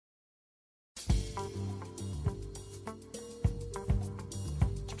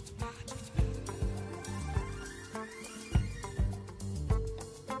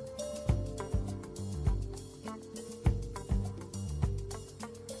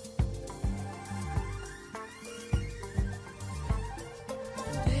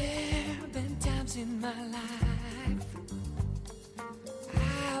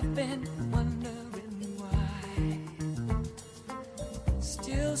I've been wondering why.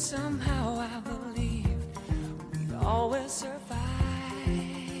 Still somehow I believe we'd always survive.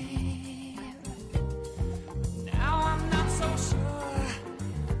 Now I'm not so sure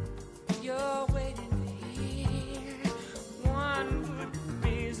you're waiting to hear one good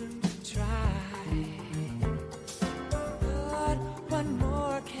reason to try. But what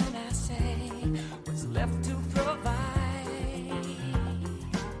more can I say? What's left to provide?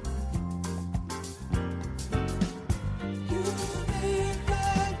 You think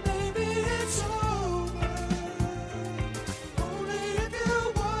that maybe it's over, only if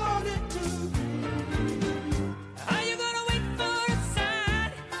you want it to be. Are you gonna wait for a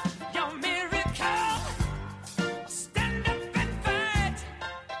sign, your miracle? Stand up and fight.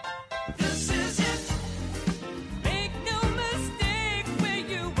 This is it. Make no mistake where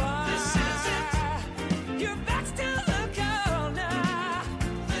you are. This is it. Your back's to the corner.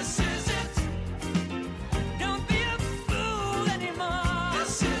 This is it. Don't be a fool anymore.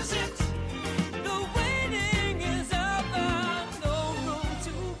 This is it. The waiting is over. No room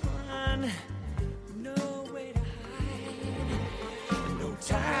to run. No way to hide. No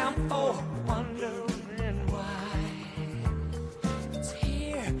time for wondering why. It's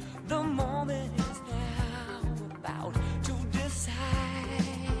here. The moment is now. About to decide.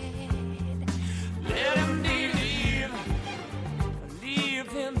 Let him leave.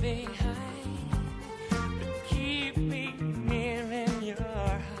 Leave him behind. But keep me near in your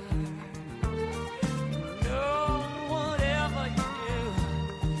heart. No, whatever you do,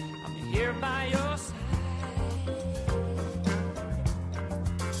 I'm here by your side.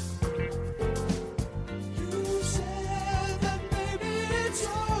 You said that maybe it's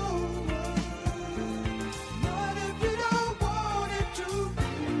over, not if you don't want it to be.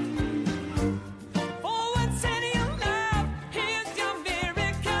 For once in your life, here's your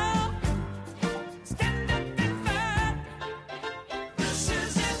miracle. Stand up and fight. This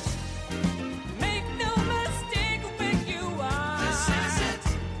is it. Make no mistake where you are. This is it.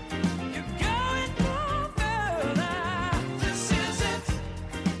 You're going no further. This is it.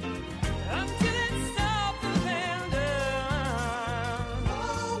 Until it's all abandoned.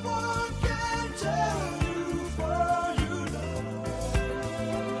 No one can tell you for you love.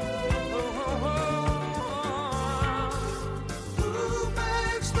 Who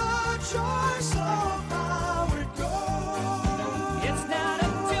makes the choice of how it goes? It's not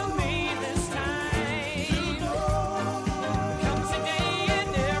up to me this time. Comes a day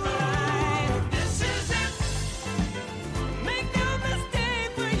in every life. This is it. Make no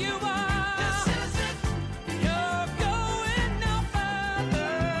mistake where you are. This is it. You're going no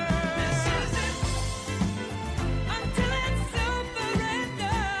further. This is it. Until it's over and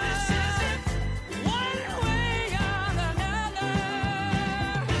done. This is it. One way or another.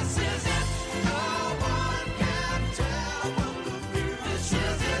 This is it. No one can tell what the future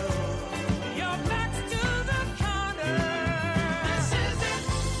is. Your back's to the corner. This is it.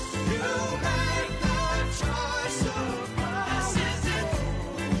 You make the choice of life. This is it.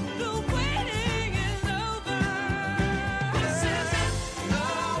 The waiting is over. This is it. No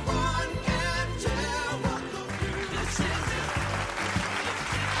one can tell what the future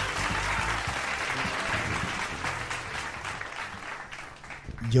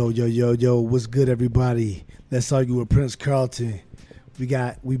is. Yo, what's good, everybody? Let's argue with Prince Carlton. We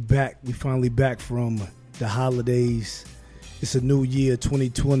finally back from the holidays. It's a new year,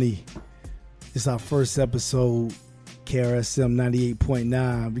 2020. It's our first episode, KRSM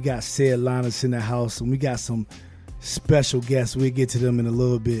 98.9. We got Sid Linus in the house, and we got some special guests. We'll get to them in a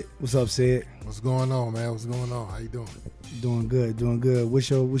little bit. What's up, Sid? What's going on, man? What's going on? How you doing? Doing good. What's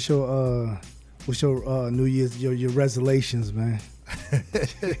your New Year's your resolutions, man?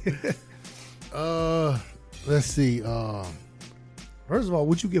 Let's see. First of all,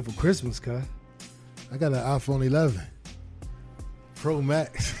 what you get for Christmas, cuz? I got an iPhone 11 Pro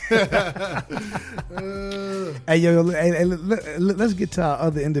Max. Hey, let's get to our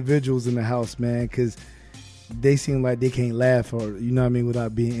other individuals in the house, man, because they seem like they can't laugh, or you know what I mean,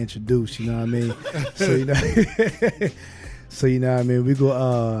 without being introduced. You know what I mean? So you know what I mean. We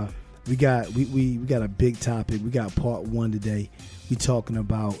go. We got a big topic. We got part one today. We talking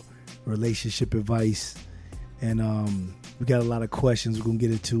about relationship advice, and we got a lot of questions we're gonna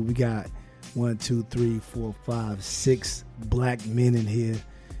get into. We got 1, 2, 3, 4, 5, 6 black men in here,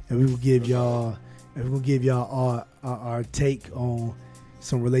 and we will give y'all our take on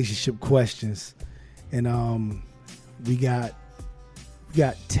some relationship questions. And we got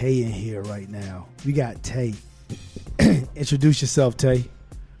Tay in here right now. We got Tay. Introduce yourself, Tay.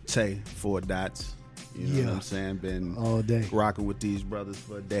 Tay, 4 dots. You know what I'm saying? Been all day rocking with these brothers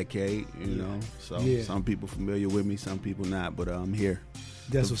for a decade, you know. So some people familiar with me, some people not, but I'm here.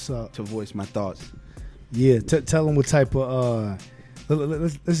 That's what's up. To voice my thoughts. Yeah, tell them what type of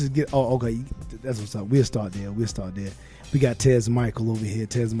let's just get. Oh, okay, that's what's up. We'll start there. We got Tez Michael over here.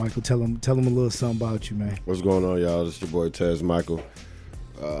 Tez Michael, tell him a little something about you, man. What's going on, y'all? This is your boy Tez Michael,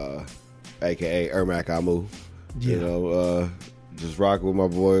 aka Ermac Amu. Yeah. You know, just rocking with my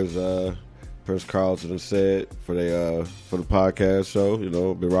boys, Prince Carlton and Said for the podcast show. You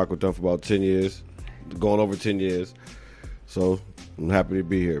know, been rocking with them for about 10 years, going over 10 years. So I'm happy to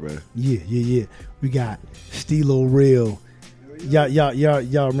be here, man. Yeah. We got Stilo Real.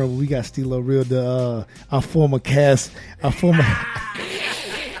 Y'all remember we got Stilo Real, our former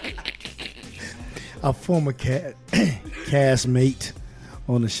castmate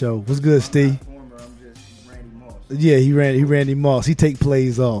on the show. What's good, Steve? Yeah, he Randy Moss. He take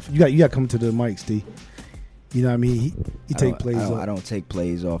plays off. You got to come to the mic, Steve. You know what I mean? He take plays off. I don't take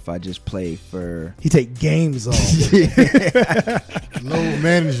plays off. I just play for. He take games off. Low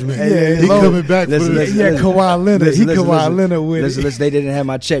management. Yeah, he coming back for this. Yeah, Kawhi Leonard. Kawhi Leonard with it. Listen, they didn't have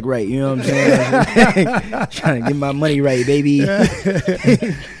my check right. You know what I'm saying? Trying to get my money right, baby.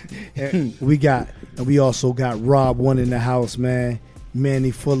 We also got Rob One in the house, man.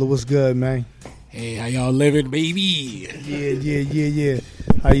 Manny Fuller, what's good, man? Hey, how y'all living, baby? Yeah.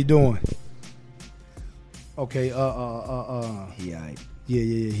 How you doing? Okay, He alright. Yeah,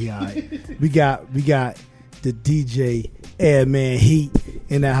 he alright. we got the DJ Airman Heat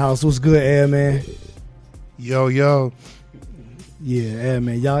in the house. What's good, Airman? Yo. Yeah,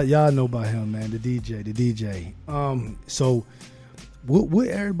 Airman. Y'all know about him, man. The DJ. So what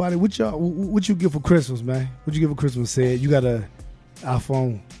everybody? What you get for Christmas, man? What you get for Christmas? Said you got a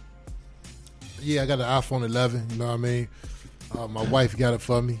iPhone. Yeah, I got an iPhone 11. You know what I mean? My wife got it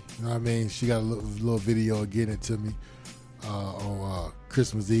for me. You know what I mean? She got a little video getting it to me on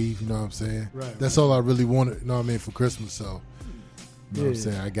Christmas Eve. You know what I'm saying? Right. That's all I really wanted. You know what I mean, for Christmas. So, you know what I'm Yeah.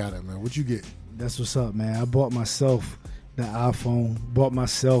 saying? I got it, man. What you get? That's what's up, man. I bought myself the iPhone. Bought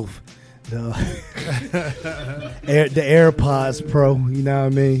myself the the AirPods Pro. You know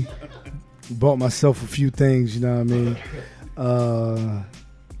what I mean? Bought myself a few things. You know what I mean?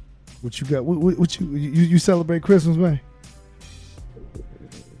 What you got? What you celebrate Christmas, man?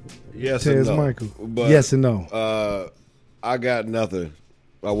 Yes Tez and no. Michael. But, Yes and no. I got nothing.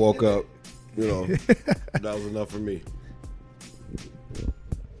 I woke up, you know, that was enough for me.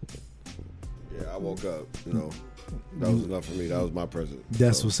 Yeah, I woke up, you know, that was enough for me. That was my present.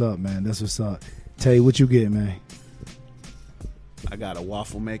 That's what's up, man. That's what's up. Tell you what you get, man. I got a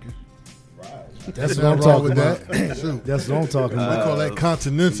waffle maker. That's what Nothing I'm wrong talking with about. that. Shoot. That's what I'm talking We about. call that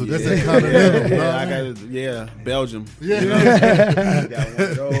continental. That's that continental. you know what I mean? Belgium. Yeah. Got one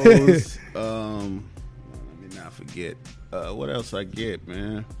of those. Let me not forget. What else I get,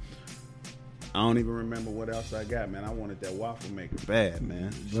 man? I don't even remember what else I got, man. I wanted that waffle maker bad,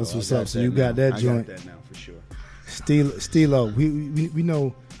 man. That's I what's got up. So that you got now. that joint. I got that now for sure. Stilo, we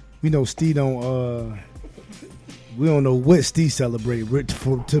know Steve don't we don't know what Steve celebrate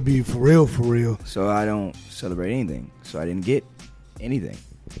to be for real. So I don't celebrate anything. So I didn't get anything.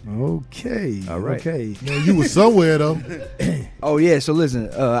 Okay. All right. Okay. Man, you was somewhere though. Oh yeah. So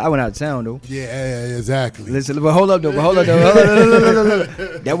listen, I went out of town though. Yeah, exactly. Listen, but hold up though.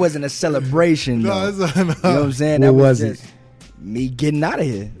 That wasn't a celebration though. No, it's You know what I'm saying? What That was just me getting out of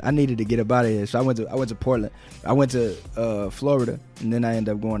here. I needed to get up out of here. So I went to Portland. I went to Florida, and then I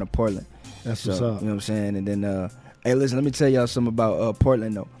ended up going to Portland. That's So, what's you up. know what I'm saying? And then, hey, listen, let me tell y'all something about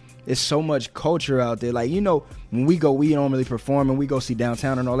Portland though. It's so much culture out there. Like, you know, when we go, we don't really perform and we go see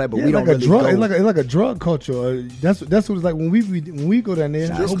downtown and all that, but Yeah, we it's don't like a really drug. go. It's like a drug culture. That's what it's like when we go down there.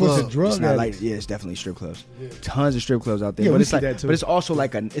 It's A whole bunch of club. drug It's not addicts. like, yeah, it's definitely strip clubs. Tons of strip clubs out there. Yeah, but we it's see like, that too. but it's also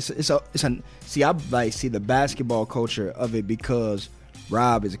like I like see the basketball culture of it because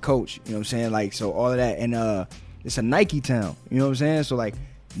Rob is a coach. You know what I'm saying? Like, so all of that, and it's a Nike town. You know what I'm saying? So like,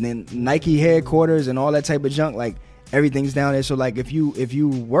 then Nike headquarters and all that type of junk. Like everything's down there. So like, if you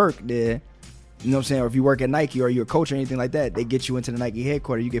work there. You know what I'm saying? Or if you work at Nike or you're a coach or anything like that, they get you into the Nike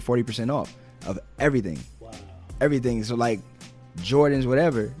headquarters, you get 40% off of everything. Wow. Everything. So like Jordans,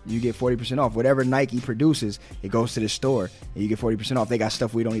 whatever, you get 40% off. Whatever Nike produces, it goes to the store and you get 40% off. They got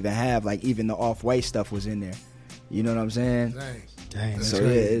stuff we don't even have, like even the off-white stuff was in there. You know what I'm saying? Dang, that's So yeah,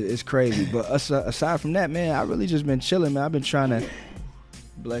 crazy. it's crazy. But aside from that, man, I really just been chilling, man. I've been trying to,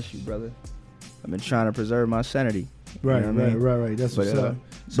 bless you, brother. I've been trying to preserve my sanity. Right, You know what I mean? right. That's But, what's up.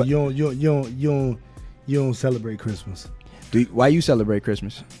 So but- you don't celebrate Christmas. Why you celebrate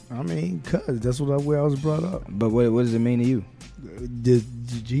Christmas? I mean, cause that's where I was brought up. But what does it mean to you?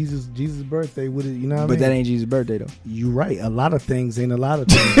 Jesus' birthday. What you know? What But I mean? that ain't Jesus' birthday though. You right. A lot of things ain't a lot of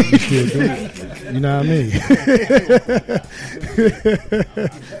things. You still do it. You know what I mean?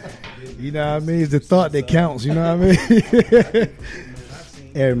 You know what I mean? It's the thought that counts. You know what I mean?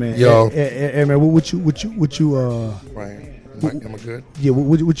 Hey man, Yo. hey man, what you Right. Am I good? yeah,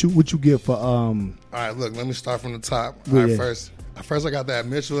 what you get for All right, look, let me start from the top. Yeah, All right, yeah. first I got that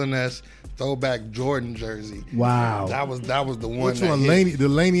Mitchell and Ness throwback Jordan jersey. Wow. That was the one. Which that one, hit. the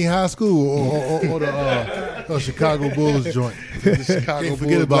Laney High School or the Chicago Bulls joint? The Chicago Can't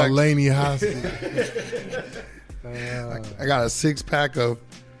forget Bulls about black- Laney High School. I got a 6-pack of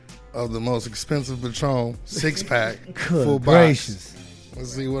the most expensive Patron 6-pack Good full gracious. box.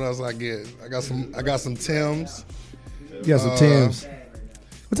 Let's see what else I get. I got some Timbs, You got some Timbs.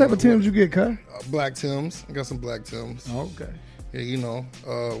 What type of Timbs you get, Kai? black Timbs. I got some black Timbs. Okay. Yeah, you know.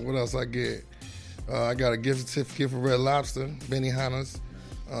 What else I get? I got a gift certificate for Red Lobster, Benihana's.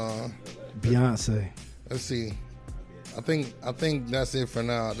 Beyonce. Let's see. I think that's it for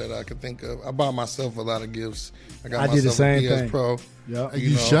now that I can think of. I bought myself a lot of gifts. I got I myself did the same a PS thing. Pro. Yep. You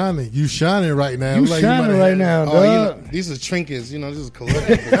know. shining right now. You Like shining might right have- now, Oh, you know, dog. these are trinkets. You know, this is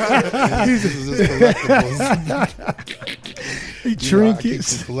collectibles. This is just collectibles. He You know, I keep trinkets.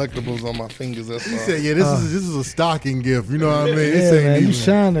 some collectibles on my fingers. That's all. He said, "Yeah, this is a stocking gift." You know what I mean? This Yeah, ain't man, you even.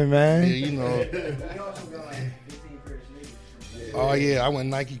 shining, man. Yeah, you know. Oh yeah, I went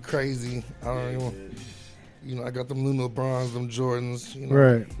Nike crazy. I don't even. You know, I got them Luna Bronze, them Jordans. You know,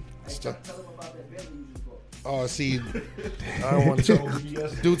 Right. stuff. Oh, see, I don't want to.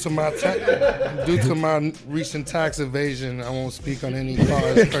 Due to my recent tax evasion, I won't speak on any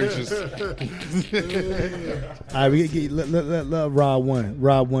cars purchased. All right, let Rob one.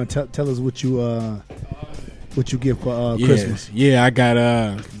 Rob one. Tell us what you get for Christmas. Yeah, I got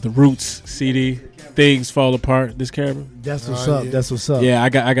the Roots CD. Things Fall Apart. This camera. That's what's up. yeah. That's what's up. Yeah, I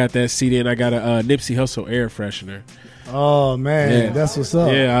got that CD and I got a Nipsey Hussle air freshener. Oh man, Yeah. that's what's up.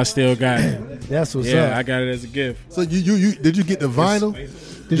 Yeah, I still got it. That's what's Yeah, up. I got it as a gift. So you did you get the vinyl?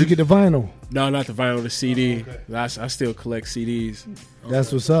 Did you get the vinyl? No, not the vinyl, the CD. I still collect CDs.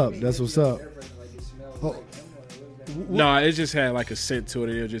 That's what's up. That's what's up. No, it just had like a scent to it.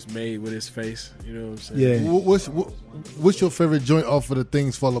 It was just made with his face. You know what I'm saying? Yeah. What's your favorite joint off of the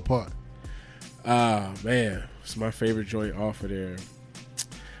Things Fall Apart? Man, it's my favorite joint off of there.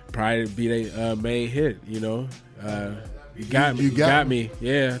 Probably be they main hit, you know. You got me. You You got got me.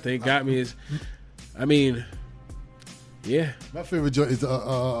 Yeah, they got me is I mean, yeah. My favorite joint is hip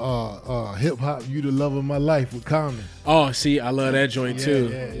hop. You the love of my life with Common. Oh, see, I love that joint too.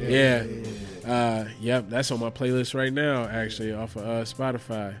 yeah, Yep, that's on my playlist right now, actually, off of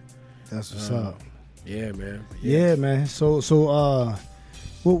Spotify. That's what's up. Yeah, man. Yeah, man. So what's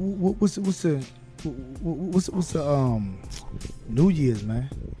the New Year's, man?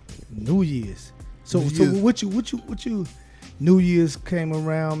 New Year's. So New Year's. what you New Year's came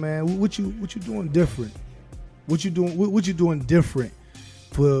around, man. What you doing different? What you doing different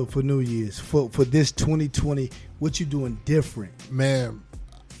for New Year's for this 2020? What you doing different? Man,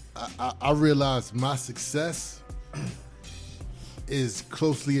 I realized my success is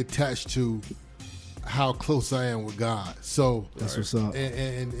closely attached to how close I am with God. So That's what's up.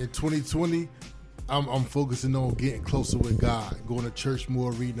 And in 2020, I'm focusing on getting closer with God, going to church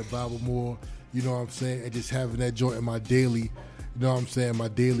more, reading the Bible more. You know what I'm saying, and just having that joint in my daily, you know what I'm saying, my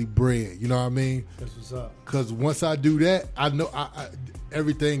daily bread. You know what I mean? That's what's up. Because once I do that, I know I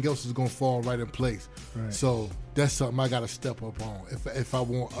everything else is gonna fall right in place. Right. So that's something I gotta step up on if I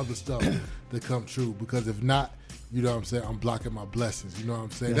want other stuff to come true. Because if not, you know what I'm saying, I'm blocking my blessings. You know what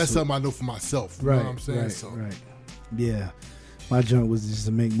I'm saying? That's something I know for myself. You know what I'm saying? Right, So right. Yeah. My joint was just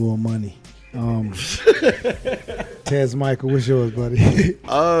to make more money. Taz Michael, what's yours, buddy?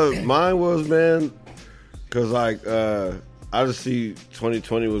 Mine was, man, because like I just see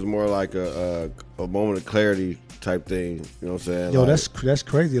 2020 was more like a moment of clarity type thing. You know what I'm saying? Yo, like, that's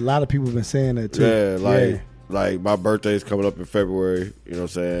crazy. A lot of people have been saying that too. yeah, like my birthday's coming up in February. You know what I'm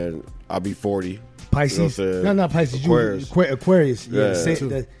saying? I'll be 40. Pisces. You know what I'm saying? No, not Pisces. Aquarius. Aquarius. Yeah. Yeah. Say, So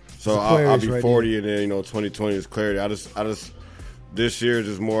that, So I'll be 40, and then 2020 is clarity. I just this year is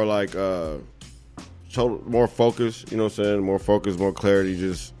just more like total more focus. You know what I'm saying? More focus, more clarity.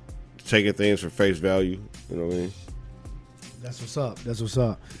 Just taking things for face value. You know what I mean? That's what's up. That's what's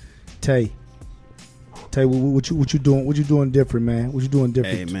up. Tay, what you doing? What you doing different, man? What you doing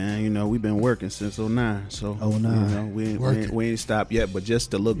different? Hey man, we've been working since 09, so 09. we ain't stopped yet. But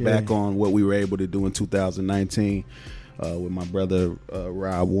just to look back on what we were able to do in 2019, with my brother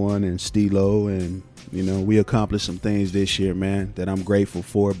Rob One and Stilo, and we accomplished some things this year, man, that I'm grateful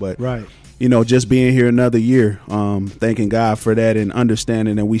for. But Right. just being here another year, thanking God for that and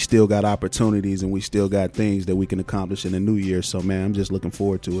understanding that we still got opportunities and we still got things that we can accomplish in the new year. So, man, I'm just looking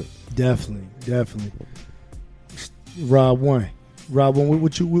forward to it. Definitely. Rob One,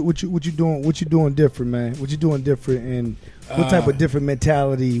 what you doing? What you doing different, man? What you doing different, and what type of different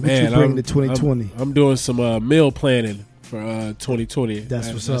mentality would you bring to 2020? I'm doing some meal planning for 2020. That's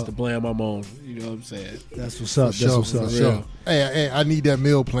what's That's up. the blam I'm on. You know what I'm saying? That's what's up. For sure. Hey, I need that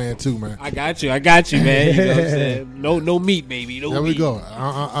meal plan too, man. I got you, man. You know what I'm saying? No meat, baby. No There meat. we go.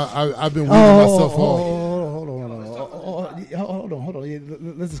 I've been weaning myself off. Hold on. Yeah,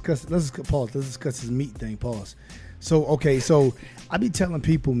 let's discuss. Pause. Let's discuss this meat thing. Pause. So I be telling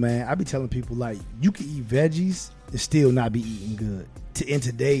people, man. Like, you can eat veggies and still not be eating good in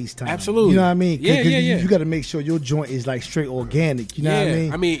today's time. Absolutely. You know what I mean? Yeah. You got to make sure your joint is like straight organic. You know what I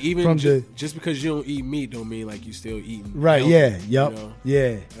mean? I mean, even From just because you don't eat meat don't mean like you still eating. Right. healthy, Yeah. Yep. you know?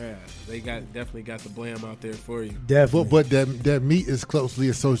 Yeah. Yeah. They definitely got the blam out there for you. Definitely. But that meat is closely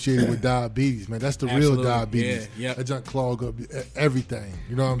associated with diabetes, man. That's the real Absolutely. diabetes. Yeah, yep. That junk clog up everything.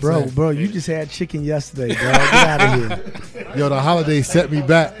 You know what I'm saying? Bro, you just had chicken yesterday, bro. Get out of here. Yo, the holidays set me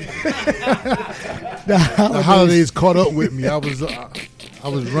back. The holidays caught up with me. I was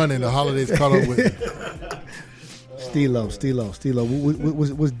running. The holidays caught up with me. Stilo.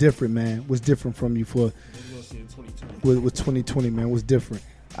 What's different, man? What's different from you for with 2020, man? What's different?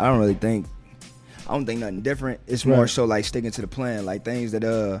 I don't think nothing different. It's more so like sticking to the plan, like things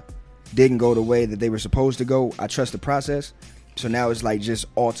that didn't go the way that they were supposed to go. I trust the process, so now it's like just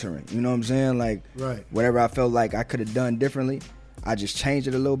altering. You know what I'm saying? Like whatever I felt like I could have done differently, I just change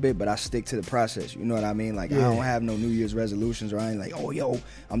it a little bit, but I stick to the process. You know what I mean? Like I don't have no New Year's resolutions or I ain't like, oh yo,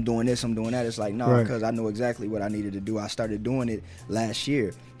 I'm doing this, I'm doing that. It's like no, because I know exactly what I needed to do. I started doing it last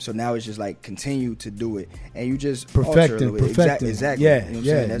year, so now it's just like continue to do it, and you just alter a little bit. Exactly. Yeah, you know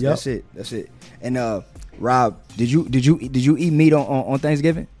what I'm saying? That's it. And Rob, did you eat meat on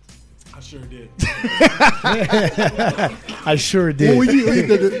Thanksgiving? I sure did. I sure did. Well, to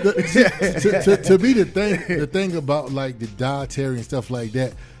me, the thing about like the dietary and stuff like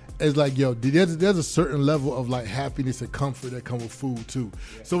that is like, yo, there's a certain level of like happiness and comfort that come with food too.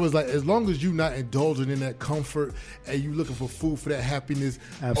 So it's like as long as you're not indulging in that comfort and you looking for food for that happiness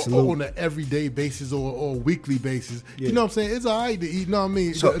on an everyday basis or a weekly basis, you know what I'm saying? It's all right to eat. You know what I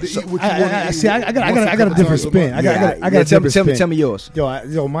mean? So, to eat what you want to eat. See, I got a different spin. I got a different spin. Tell me yours.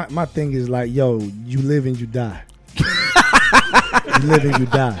 Yo, my thing is like, yo, you live and you die. You live and you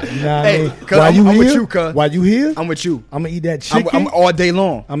die. You know what I mean? I'm with you, cuz. While you here, I'm with you. I'm gonna eat that chicken. I'm all day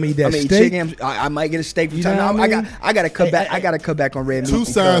long. I'm gonna eat that steak. Chicken. I might get a steak from time. I gotta cut back. I gotta cut back on red meat. Two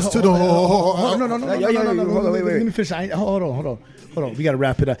sides to the whole. No. Hold on, wait. Let me finish. Hold on. We gotta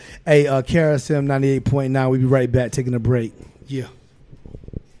wrap it up. Hey, KRSM 98.9. We'll be right back. Taking a break. Yeah.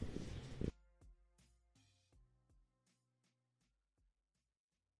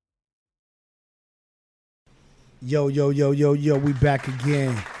 Yo, we back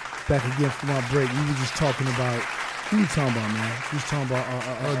again from our break. We were just talking about, what we talking about, man? We was talking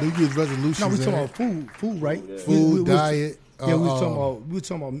about New Year's resolutions. no, we talking about food, right? Food, diet. Yeah, we was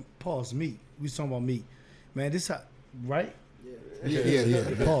talking about pause meat. We was talking about meat, man. This right?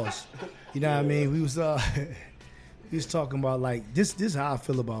 Yeah. Pause. You know what I mean? We was talking about like this. This is how I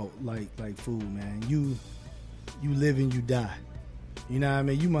feel about like food, man. You live and you die. You know what I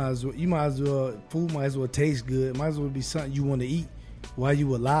mean? You might as well. Food might as well taste good. Might as well be something you want to eat while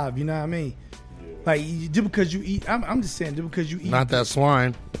you alive. You know what I mean? Yeah. Like just because you eat, I'm just saying, just because you eat. Not that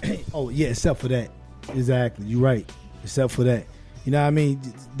swine. Oh yeah, except for that. Exactly, you're right. Except for that, you know what I mean?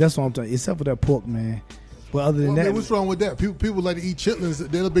 That's what I'm talking. Except for that pork, man. But other than that, man, what's wrong with that? People like to eat chitlins.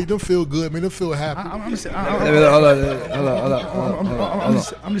 That'll make them feel good. Man, they'll feel happy. I'm just saying. I'm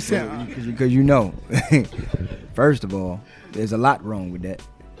just saying because you know, first of all, there's a lot wrong with that.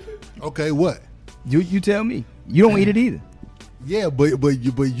 Okay, what? You tell me. You don't eat it either. Yeah, but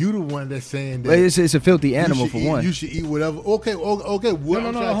you the one that's saying that. But it's a filthy animal for one. You should eat whatever. Okay. What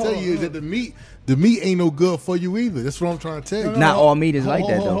I'm trying to tell you is that the meat ain't no good for you either. That's what I'm trying to tell you. Not all meat is like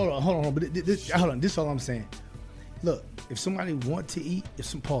that though. Hold on. But hold on. This is all I'm saying. Look, if somebody want to eat, if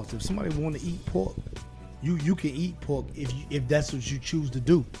somebody want to eat pork, you can eat pork if that's what you choose to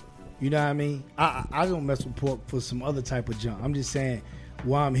do. You know what I mean? I don't mess with pork for some other type of junk. I'm just saying,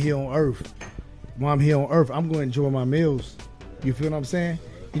 while I'm here on Earth, I'm going to enjoy my meals. You feel what I'm saying?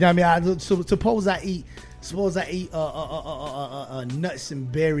 You know what I mean? Suppose I eat nuts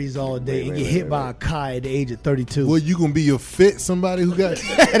and berries all day and get hit by a car at the age of 32. Well, you gonna be your fit somebody who got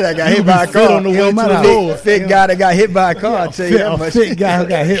that got hit by a car on the way to the Lord. Fit guy that got hit by a car. I'll tell you that much. Fit guy who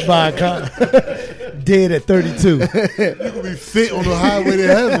got hit by a car, dead at 32. You gonna be fit on the highway to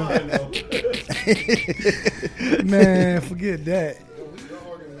heaven. Man, forget that.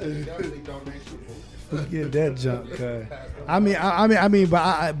 Forget that junk.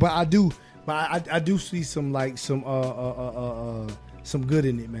 I do see some good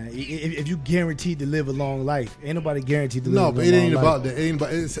in it, man. If you guaranteed to live a long life, ain't nobody guaranteed to live a long life. No, but it ain't about that.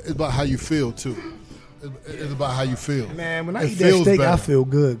 It's about how you feel too. It's about how you feel. Man, when I eat that steak, I feel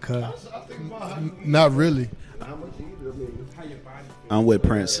good, cuz. Not really. I'm with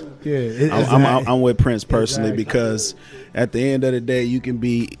Prince. Yeah, I'm with Prince personally because at the end of the day, you can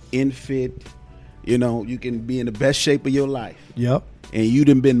be fit, you can be in the best shape of your life. Yep. And you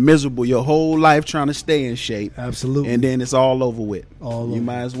done been miserable your whole life trying to stay in shape. Absolutely. And then it's all over with. You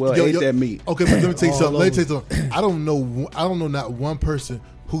might as well eat that meat. Okay, but let me tell you something. I don't know not one person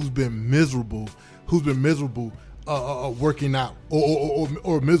who's been miserable working out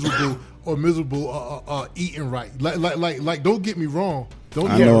or miserable eating right. Like don't get me wrong. Don't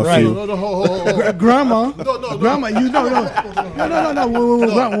I get know me a few. right. Grandma. Grandma, you know.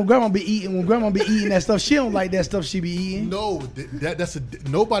 No. When grandma be eating that stuff, she don't like that stuff she be eating. No, that's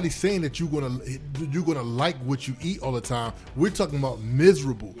nobody's saying that you're gonna like what you eat all the time. We're talking about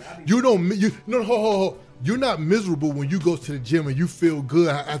miserable. You're not miserable when you go to the gym and you feel good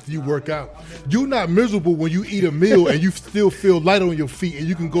after you work out. You're not miserable when you eat a meal and you still feel light on your feet and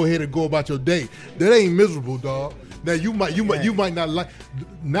you can go ahead and go about your day. That ain't miserable, dog. Now you might not like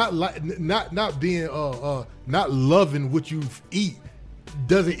not being not loving what you eat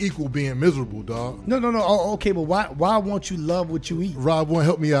doesn't equal being miserable, dog. No. Oh, okay, but why won't you love what you eat? Rob, won't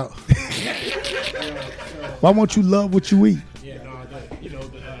help me out. Why won't you love what you eat?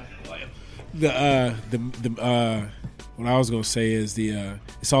 What I was gonna say is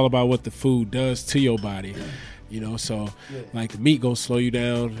it's all about what the food does to your body, So like the meat gonna slow you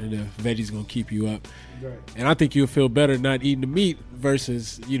down, and the veggies gonna keep you up. Right. And I think you'll feel better not eating the meat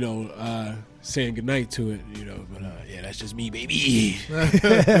versus saying goodnight to it. But that's just me, baby.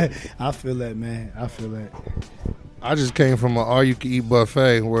 I feel that, man. I feel that. I just came from an all-you-can-eat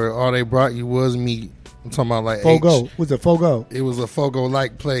buffet where all they brought you was meat. I'm talking about like Fogo. Was it Fogo? It was a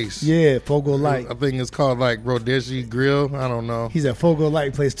Fogo-like place. Yeah, Fogo-like. I think it's called like Rodici Grill. I don't know. He's at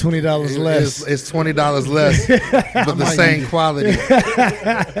Fogo-like place, $20 less. It's $20 less, but the same quality.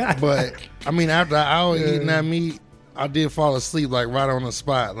 But I mean, after an hour eating that meat, I did fall asleep like right on the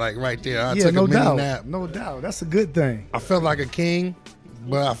spot, like right there. I took a mini nap. No doubt. That's a good thing. I felt like a king.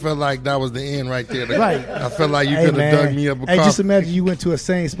 But I felt like that was the end right there. Right. I felt like you could have dug me up a coffee. Just imagine you went to a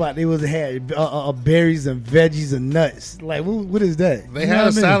same spot. They had berries and veggies and nuts. Like, what is that? They had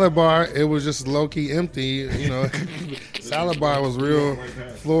a salad bar. It was just low-key empty. Salad bar was real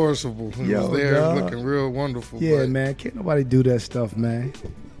flourishable. It was there looking real wonderful. Yeah, man. Can't nobody do that stuff, man.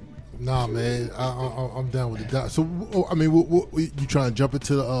 Nah, man. I'm down with it. So, I mean, what, you trying to jump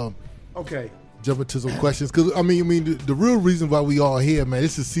into the... Okay. Jump into some questions because I mean the real reason why we all here, man.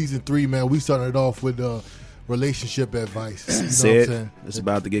 This is season 3, man. We started off with relationship advice. It's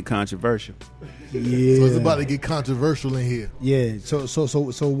about to get controversial. Yeah, so it's about to get controversial in here. Yeah. So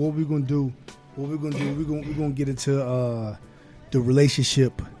what we're gonna do? We're gonna get into the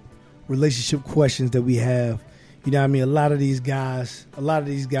relationship questions that we have. You know what I mean? A lot of these guys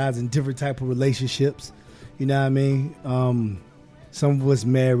in different type of relationships. You know what I mean? Some of us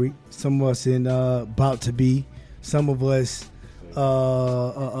married, some of us in about to be, some of us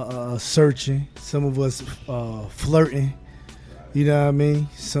searching, some of us flirting. You know what I mean?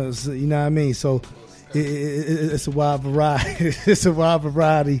 So you know what I mean. So it's a wide variety. It's a wide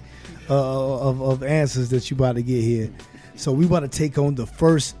variety of answers that you about to get here. So we about to take on the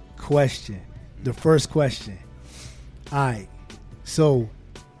first question. All right. So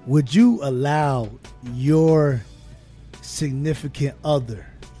would you allow your significant other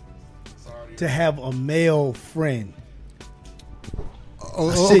to have a male friend?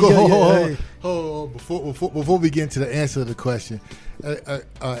 Before we get into the answer to the question,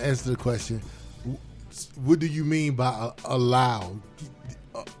 what do you mean by allow?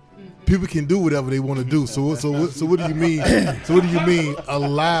 People can do whatever they want to do. So what do you mean? So what do you mean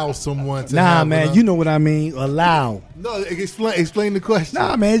allow someone to? Nah, man, you know what I mean. Allow. No, explain the question.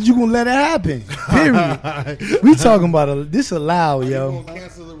 Nah, man, you gonna let it happen? Period. We talking about this allow, yo. You gonna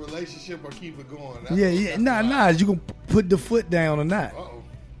cancel the relationship or keep it going? Yeah. Nah. You gonna put the foot down or not?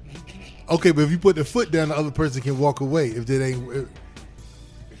 Okay, but if you put the foot down, the other person can walk away if they ain't.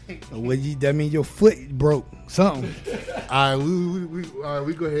 That mean your foot broke. Something. All right,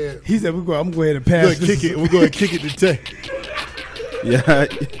 we go ahead. He said I'm going to go ahead and We're pass gonna this. kick it. We're gonna kick it to Tay. Yeah,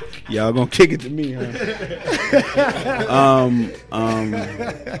 y'all gonna kick it to me, huh?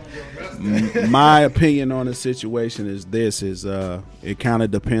 My opinion on the situation is this: it kind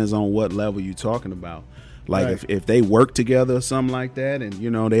of depends on what level you're talking about. Like Right. if they work together or something like that, and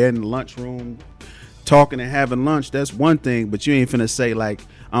they're in the lunchroom talking and having lunch, that's one thing. But you ain't finna say like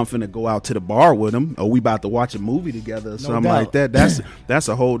I'm finna go out to the bar with them, or we about to watch a movie together or something doubt. like that. That's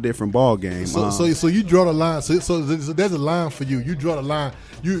a whole different ball game. So you draw the line. So there's a line for you. You draw the line.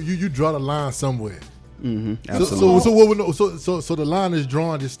 You draw the line somewhere. Absolutely. So the line is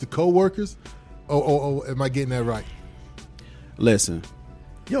drawn just to coworkers, or am I getting that right? Listen.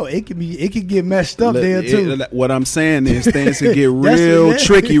 Yo, it can get messed up there too. What I'm saying is things can get That's real what-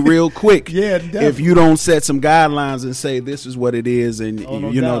 tricky real quick. Yeah, if definitely. you don't set some guidelines and say this is what it is, and Oh, no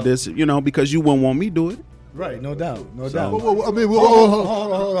you know doubt. this, because you wouldn't want me to do it. Right, no doubt, no So- doubt. I mean, Hold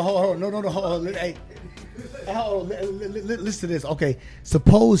on. No, hold on. Hey, hold on. Listen to this. Okay,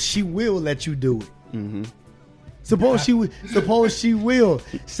 suppose she will let you do it. Mm-hmm. Suppose she will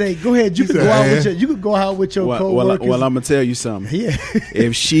say, "Go ahead, you can said, go out "Eh?" with your coworkers." Well, I'm gonna tell you something. Yeah,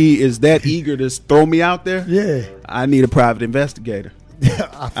 If she is that eager to throw me out there, yeah. I need a private investigator. I feel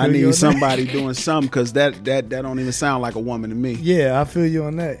you on need that. somebody doing something because that don't even sound like a woman to me. Yeah, I feel you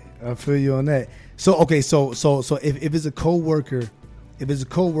on that. So okay, so if it's a coworker,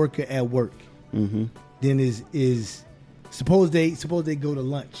 at work, Mm-hmm. then is suppose they go to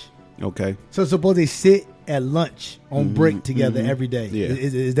lunch. Okay. So suppose they sit at lunch on break together every day. Yeah.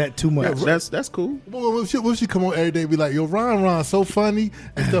 Is that too much? That's cool. what if she come on every day and be like, yo, Ron, so funny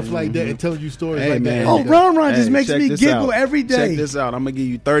and stuff like that, and telling you stories Hey, like man. that? Oh, every day? Ron just Hey, makes check me this giggle out. every day. Check this out. I'm gonna give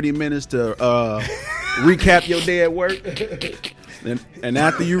you 30 minutes to recap your day at work, and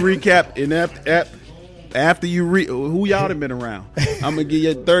after you recap, and after you who y'all done been around, I'm gonna give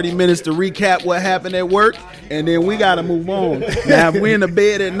you 30 minutes to recap what happened at work, and then we gotta move on. Now, if we're in the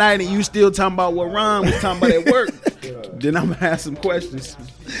bed at night and you still talking about what Ron was talking about at work, then I'm gonna ask some questions.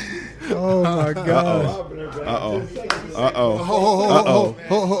 Oh my god.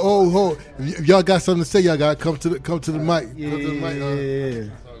 Ho. If y'all got something to say, y'all got to come to the mic. Come to the mic. Yeah.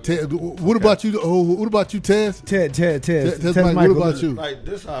 Ted, what about you? What about you, Tez? Ted. Tez, Ted Mike, Michael. what about you? Like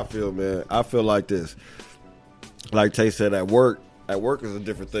this, how I feel, man. I feel like this. Like Tay said, at work is a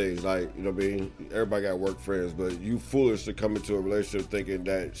different thing. Like, you know what I mean? Everybody got work friends, but you foolish to come into a relationship thinking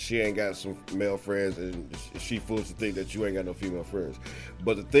that she ain't got some male friends, and she foolish to think that you ain't got no female friends.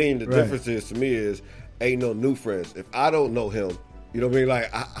 But the difference is to me is ain't no new friends. If I don't know him, you know what I mean?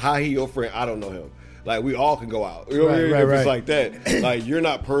 Like, how he your friend? I don't know him. Like, we all can go out. You know what I mean? If it's like that. Like, you're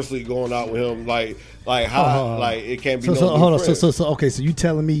not personally going out with him. Like how? Like, it can't be no new Hold on. friends. So okay. So you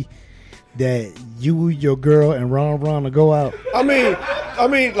telling me that you, your girl, and Ron will go out? I mean,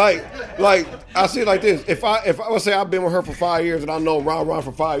 like I see it like this. If I would say I've been with her for 5 years and I know Ron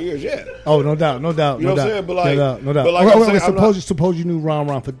for 5 years, yeah. Oh, no doubt. You know what I'm saying? But like, no doubt. But like I'm saying, Suppose you knew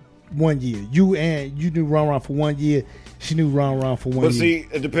Ron for 1 year. You knew Ron for 1 year. She knew Ron for 1 year. But see,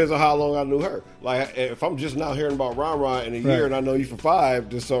 it depends on how long I knew her. Like, if I'm just now hearing about Ron in a year and I know you for 5,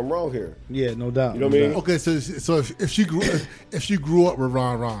 there's something wrong here. Yeah, no doubt. You know what I mean? Okay, so if she grew up with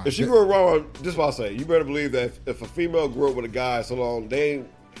Ron, If she grew up Ron, this is what I say. You better believe that if a female grew up with a guy so long, they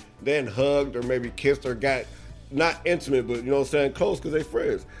ain't hugged or maybe kissed or got not intimate, but you know what I'm saying, close because they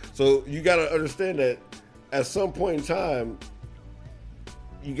friends. So you got to understand that at some point in time,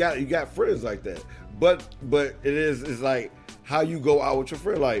 you got friends like that. But it's like how you go out with your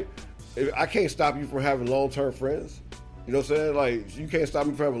friend. Like, I can't stop you from having long-term friends. You know what I'm saying? Like, you can't stop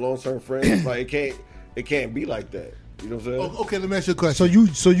me from having long-term friends. Like, it can't be like that. You know what I'm saying? Okay, let me ask you a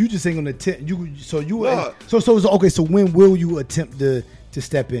question. So you just ain't gonna attempt. No. Okay. So when will you attempt to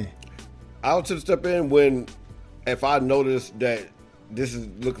step in? I'll step in if I notice that this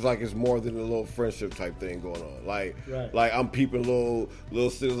looks like it's more than a little friendship type thing going on. Like I'm peeping little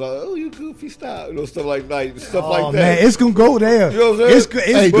things like, oh, you goofy style, you know, stuff like stuff like that. Man, it's gonna go there. You know what I'm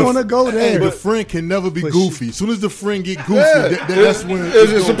saying? It's gonna go there. Hey, the friend can never be But goofy. As soon as the friend get goofy, that's when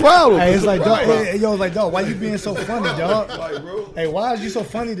it's a problem. Hey, it's like, dog, it's like, dog, why you being so funny, dog? Like, bro. Hey, why is you so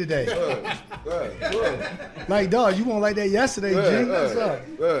funny today? Like, dog, you weren't like that yesterday, G. What's up?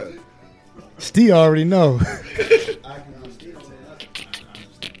 Steve already know.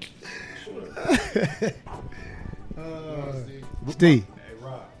 Steve.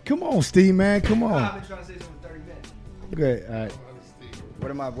 Come on, Steve, man. Come on. I've been trying to say something for 30 minutes. Okay, all right.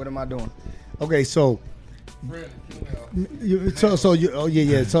 What am I doing? Okay, so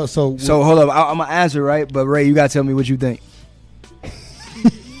So hold up, I'm gonna answer right, but Ray, you gotta tell me what you think.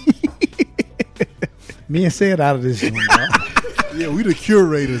 Me and say it out of this room, bro. Yeah, we the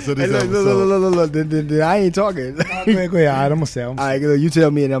curators of Hey, this look, episode. look. Then I ain't talking. Go ahead. All right, I'm gonna say. All right, you tell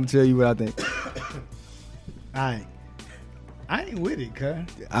me, and I'm gonna tell you what I think. All right. I ain't with it, cuz.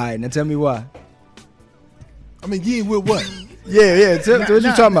 All right, now tell me why. I mean, you ain't with what? Yeah. Tell what you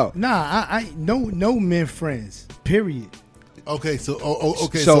talking about. Nah, I no men friends. Period. Okay, so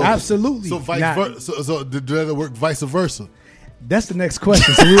okay, So- Absolutely. So vice not. versa. So did that work vice versa? That's the next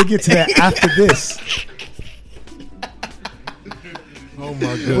question. So we'll get to that after this. Oh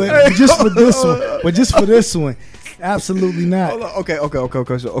my goodness. But just for this one, absolutely not. Hold on. Okay.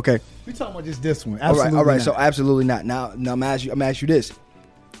 So, okay. We talking about just this one. All right. Absolutely So not. absolutely not. Now I'm gonna ask you this: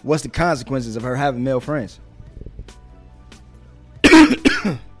 what's the consequences of her having male friends?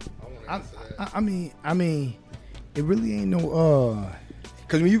 I mean, it really ain't no.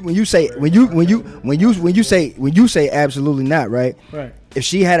 Because when you say absolutely not, right? Right. If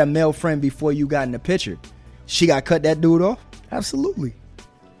she had a male friend before you got in the picture, she got cut that dude off. Absolutely.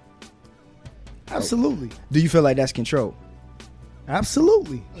 Do you feel like that's control?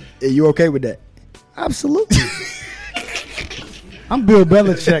 Absolutely. Are you okay with that? Absolutely. I'm Bill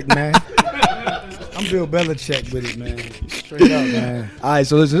Belichick, man. I'm Bill Belichick with it, man. Straight up, man. All right,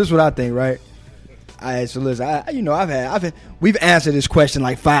 so listen, this is what I think, right? All right, so listen, we've answered this question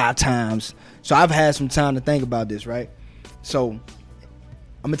like 5 times, so I've had some time to think about this, right? So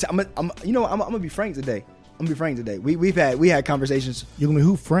I'm gonna be frank today. We had conversations You gonna be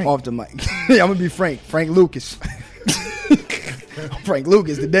who, Frank? off the mic. I'm gonna be Frank Lucas. Frank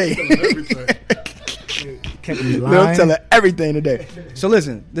Lucas today. Can't be I'm lying. telling everything today. So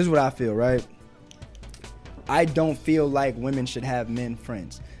listen, this is what I feel, right? I don't feel like women should have men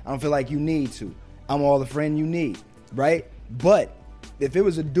friends. I don't feel like you need to. I'm all the friend you need, right? But if it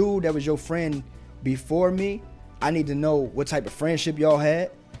was a dude that was your friend before me, I need to know what type of friendship y'all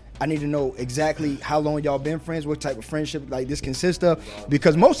had. I need to know exactly how long y'all been friends, what type of friendship like this consists of.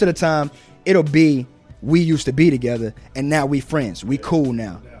 Because most of the time, it'll be we used to be together and now we friends. We cool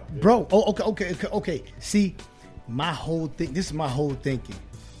now. Bro, okay. See, my whole thing. This is my whole thinking.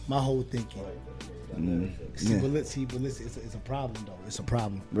 See, Yeah. but listen, it's a problem though. It's a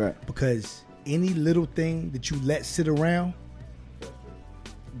problem, Right. Because any little thing that you let sit around,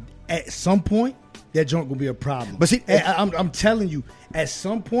 at some point, that joint gonna be a problem. But see- I'm telling you, at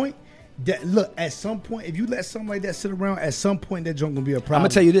some point, if you let something like that sit around, at some point that joint gonna be a problem. I'ma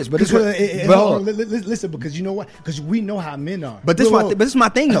tell you this, but this Because- what- hold on, listen, because you know what? Because we know how men are. But this is my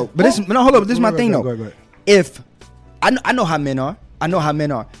thing though. But this is my thing though. Go ahead. If I know how men are,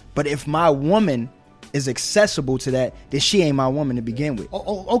 But if my woman is accessible to that, then she ain't my woman to begin with.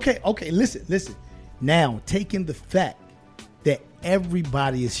 Okay. Listen. Now, taking the fact that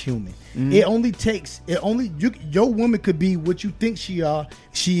everybody is human, your woman could be what you think she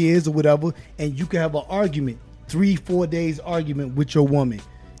is, or whatever, and you can have an argument, 3-4 days argument with your woman,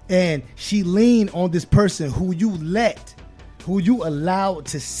 and she lean on this person who you allowed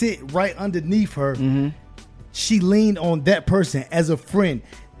to sit right underneath her. She leaned on that person as a friend.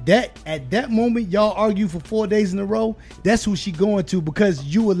 That at that moment y'all argue for 4 days in a row. That's who she going to because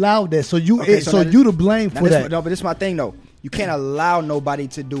you allowed that. So you you to blame for that. No, but this is my thing though. You can't allow nobody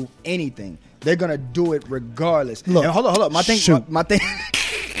to do anything. They're gonna do it regardless. Look, and hold on. My thing.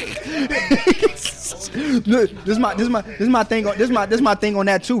 Look, this is my thing. This is my thing on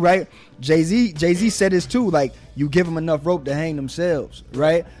that too, right? Jay-Z said this too. Like you give them enough rope to hang themselves,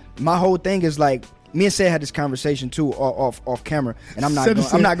 right? My whole thing is like. Me and Say had this conversation too off camera, and I'm not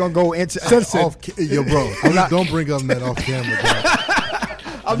gonna go into Yo, bro, don't bring up that off camera,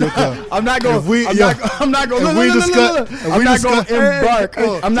 bro. I'm not going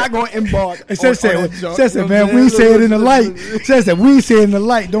to embark. Says man, we say it in the light. Says that we say it in the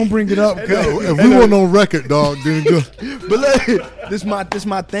light. Don't bring it up. If we weren't on record, dog, then go. But look, this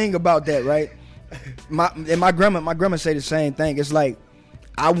my thing about that, right? My grandma say the same thing. It's like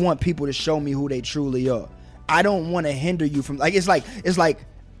I want people to show me who they truly are. I don't want to hinder you from it's like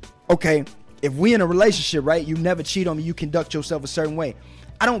okay, if we in a relationship, right? You never cheat on me. You conduct yourself a certain way.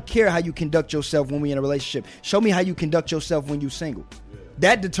 I don't care how you conduct yourself when we in a relationship. Show me how you conduct yourself when you single.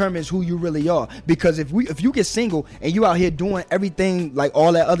 That determines who you really are. Because if you get single and you out here doing everything like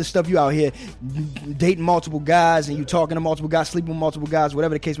all that other stuff, you out here dating multiple guys and you talking to multiple guys, sleeping with multiple guys,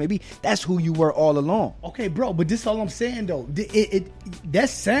 whatever the case may be, that's who you were all along. Okay, bro, but this is all I'm saying though. That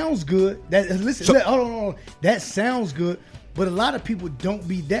sounds good. Hold on. That sounds good. But a lot of people don't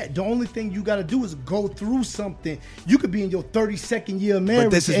be that. The only thing you got to do is go through something. You could be in your 32nd year of marriage.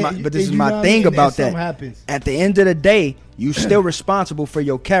 But this is my thing about that. Happens. At the end of the day, you still responsible for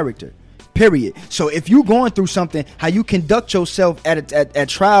your character. period. So if you're going through something, how you conduct yourself at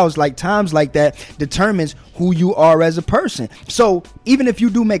trials like times like that determines who you are as a person. So even if you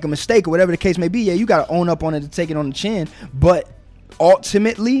do make a mistake or whatever the case may be, yeah, you got to own up on it to take it on the chin. But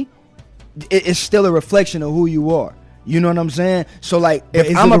ultimately, it's still a reflection of who you are. You know what I'm saying? So like,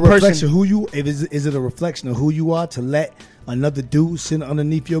 if I'm a person, is it a reflection of who you are to let another dude sit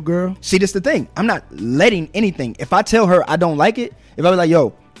underneath your girl? See, this the thing. I'm not letting anything. If I tell her I don't like it, if I be like,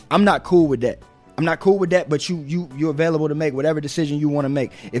 yo, I'm not cool with that. I'm not cool with that, but you're available to make whatever decision you want to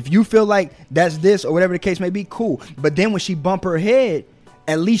make. If you feel like that's this or whatever the case may be, cool. But then when she bump her head,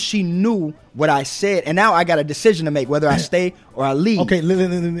 at least she knew what I said. And now I got a decision to make, whether I stay or I leave. Okay, let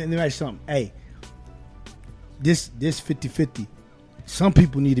me ask you something. Hey, this 50-50. Some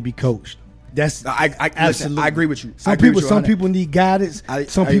people need to be coached. That's absolutely. Listen, I agree with you. Some people need guidance.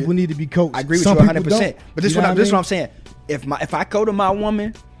 Some people need to be coached. I agree with some you 100%. But this is what what I'm saying. If I go to my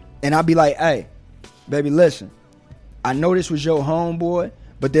woman and I be like, hey, baby, listen, I know this was your homeboy,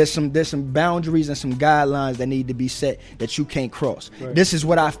 but there's some boundaries and some guidelines that need to be set that you can't cross. Right. This is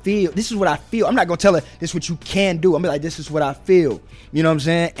what I feel. I'm not gonna tell her this is what you can do. I'm like, this is what I feel. You know what I'm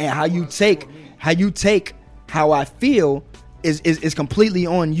saying? And how you take how I feel is completely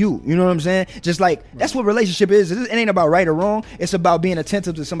on you. You know what I'm saying? Just like, that's what relationship is. It ain't about right or wrong. It's about being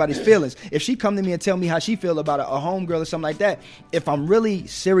attentive to somebody's feelings. If she come to me and tell me how she feel about a homegirl or something like that, if I'm really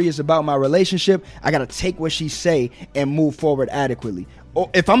serious about my relationship, I got to take what she say and move forward adequately. Or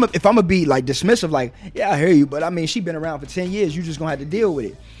if I'm gonna be like dismissive, like, yeah, I hear you, but I mean, she been around for 10 years. You just gonna have to deal with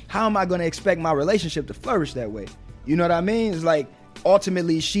it. How am I gonna expect my relationship to flourish that way? You know what I mean? It's like,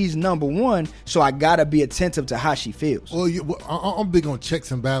 ultimately, she's number one, so I gotta be attentive to how she feels. Well, I'm big on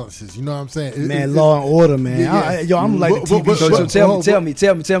checks and balances. You know what I'm saying? Man, law and order, man. Yeah. I'm like the TV show. So tell me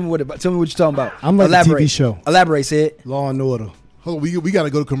what you're talking about. I'm like the TV show. Elaborate, say it. Law and order. Hold on, we got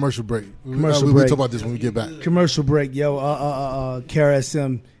to go to commercial break. We'll talk about this when we get back. Commercial break, yo.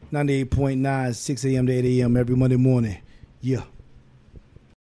 KRSM 98.9, 6 a.m. to 8 a.m. every Monday morning. Yeah.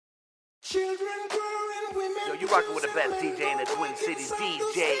 Children growing women. Yo, you rockin' with the best DJ in the Twin Cities,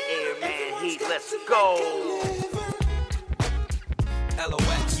 DJ Airman Heat. Let's go.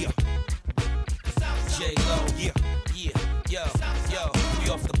 LOX, yeah. J-Lo, yeah. Yo, we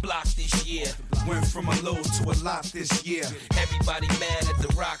off the block this year. Went from a low to a lot this year. Everybody mad at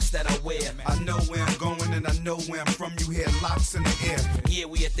the rocks that I wear. I know where I'm going and I know where I'm from. You hear locks in the air. Yeah,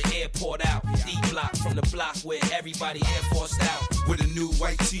 we at the airport out. D-block from the block where everybody Air Forced out. With a new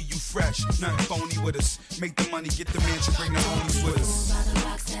white tee, you fresh. Nothing phony with us. Make the money, get the mansion, bring the homies with us. By the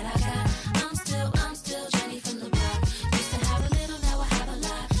rocks that I got, I'm still Jenny from the block. Used to have a little, now I have a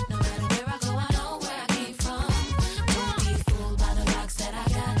lot. No matter where I go, I know where I came from. Don't be fooled by the rocks that I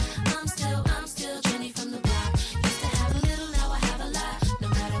got. I'm still Jenny from the block. Used to have a little, now I have a lot. No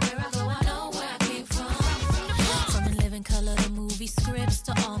matter where I go, I know where I came from. From the living color to movie scripts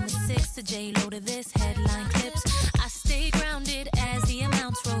to all the six to J-Lo to this headline clips. I stay grounded as the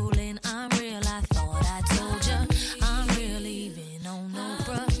amounts roll in. I'm real, I thought I told ya. I'm real, even on no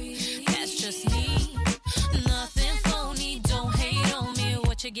bruh. That's just me. Nothing phony, don't hate on me.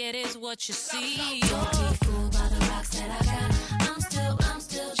 What you get is what you see. Don't be fooled by the rocks that I got. I'm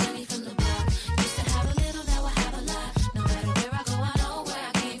still Jenny from the block. Used to have a little, now I have a lot. No matter where I go, I know where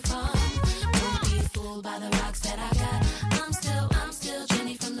I came from. Don't be fooled by the rocks that I got. I'm still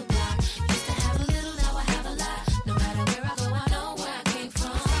Jenny from the block. Used to have a little, now I have a lot. No matter where I go, I know where I came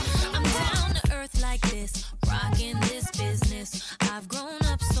from. I'm down to earth like this, rocking this business. I've grown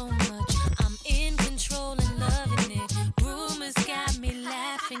up so much, I'm in control and loving it. Rumors got me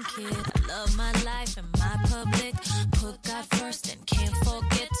laughing, kid. I love my life and my public. Put God first and can't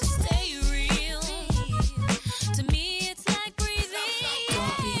forget to stay real. To me, it's like breathing.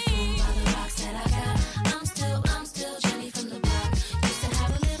 Don't be fooled by the rocks that I got. I'm still Jenny from the block. Used to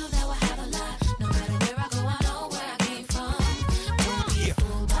have a little, now I have a lot. No matter where I go, I know where I came from. Don't be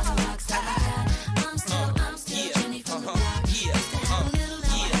fooled by the rocks that I got. I'm still Jenny from the block. Used to have a little,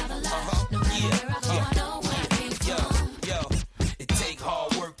 now I have a lot. No matter where I go, I know where I came from. Yo, it take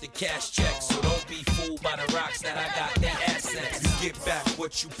hard work to cash checks, so don't be fooled by the rocks that I got. They assets. You get back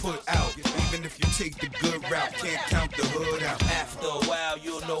what you put out. Even if you take the good route, can't count the hood out. After a while,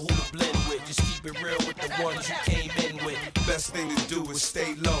 you'll know who to blend with. Just keep it real with the ones you came in with. Best thing to do is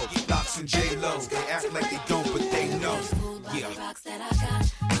stay low. Locks and J-Lo, they act like they don't, but they know. Yeah. The rocks that I got.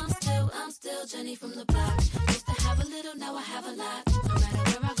 I'm still Jenny from the block. Used to have a little, now I have a lot. No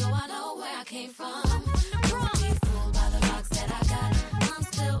matter where I go, I know where I came from. Don't be fooled by the rocks that I got.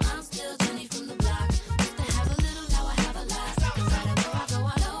 I'm still Jenny from the block. Used to have a little, now I have a lot. No matter where I go,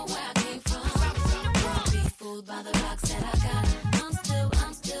 I know where I came from. Don't be fooled by the rocks that I got.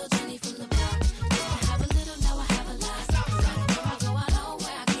 I'm still Jenny from the block.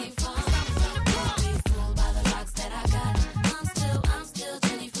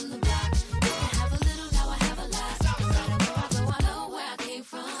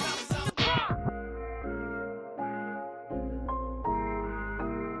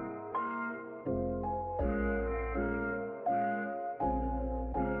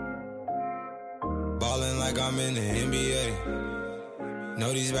 Ballin' like I'm in the NBA.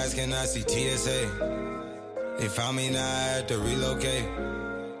 Know these rats cannot see TSA. They found me, now I had to relocate.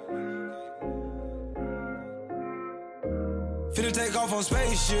 Finna take off on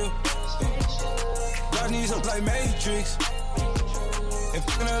spaceship. God needs some like Matrix. And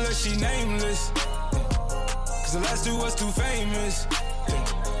f***ing her unless she nameless. Cause the last two was too famous.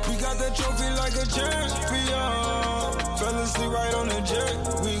 We got that trophy like a champion. Fell asleep right on the jet,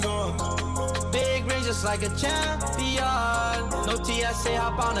 we gone. Big ring just like a champion. No TSA,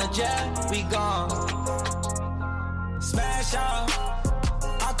 hop on a jet, we gone. Smash out.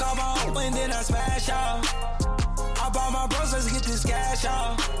 I call my own and then I smash out. I bought my bros, let's get this cash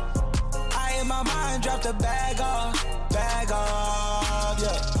out. I in my mind, drop the bag off, yeah.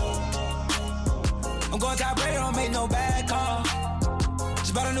 I'm going top rate, don't make no bad call.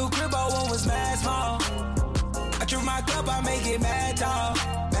 Just bought a new crib, but one was mad small. I trip my cup, I make it mad tall.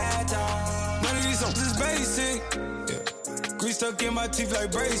 None of these songs is basic, yeah. Grease stuck in my teeth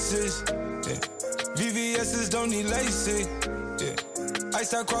like braces, yeah. VVS's don't need LASIK, yeah.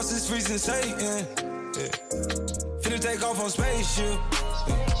 Ice out crosses freezing Satan, yeah. Finna take off on spaceship,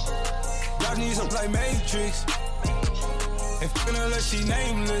 yeah. God needs some like Matrix. And f***ing her unless she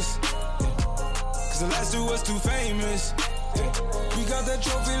nameless, yeah. Cause the last two was too famous, yeah. We got that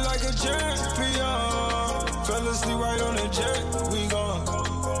trophy like a champion. Fell asleep right on the jet, we gone.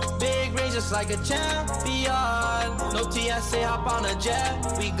 Big ring just like a champion. No TSA, hop on a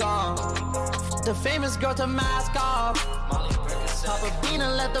jet, we gone. The famous girl to mask off. Pop a bean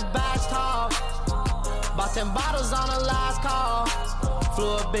and let the bags talk. Bought 10 bottles on the last call.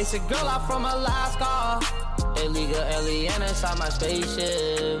 Flew a basic girl out from Alaska. Illegal alien inside my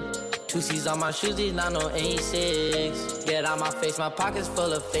spaceship. 2 C's on my shoes, these not no A6. Get out my face, my pockets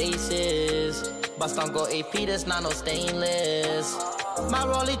full of faces. Bust on go AP, that's not no stainless. My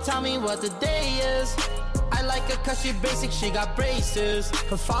rollie tell me what the day is. I like her cause she basic, she got braces.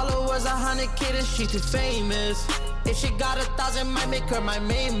 Her followers 100K and she too famous. If she got 1,000, might make her my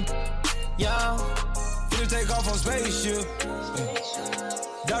main. Yeah. Finna take off on spaceship,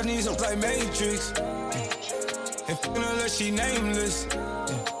 yeah. Dog needs some like Matrix, yeah. And f***ing her unless she nameless, yeah.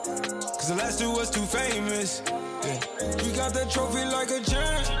 Cause the last two was too famous, yeah. We got that trophy like a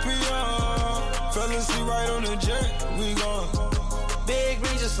champion. Fell asleep right on the jet, we gone. Big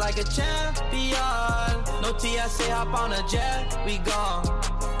ring just like a champion. No TSA, hop on a jet, we gone.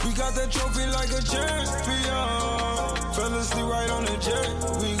 We got that trophy like a champion. Fell asleep right on the jet,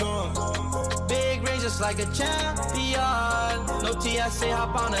 we gone. Big ring just like a champion. No TSA,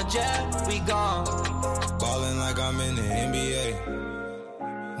 hop on a jet, we gone. Ballin' like I'm in the NBA.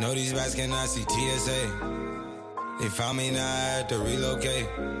 Know these rats cannot see TSA. They found me, now I had to relocate.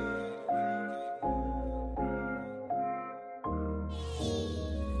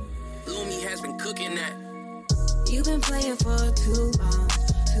 Lumi has been cooking that. You've been playing for too long.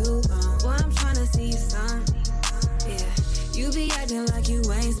 Boy, I'm tryna see you some. Yeah, you be acting like you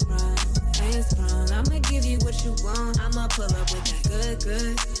ain't sprung. I'ma give you what you want. I'ma pull up with that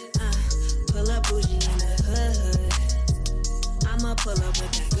good. Pull up bougie in the hood. I'ma pull up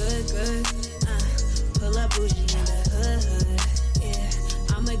with that good. Pull up bougie in the hood.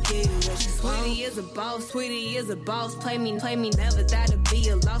 Yeah, I'ma give you what you want. Sweetie is a boss. Play me, never that'll be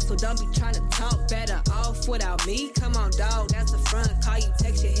a loss. So don't be trying to talk better off without me. Come on, dog, that's the front. Call you,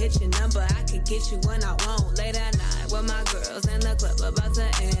 text you, hit your number. I can get you when I want. Late at night with my girls in the club about to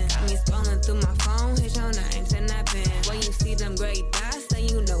end. Got me scrolling through my phone, hit your names in that pen. When you see them great dots, then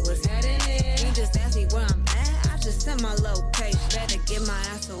you know what's happening. You just ask me where I'm at, I just send my location. Better get my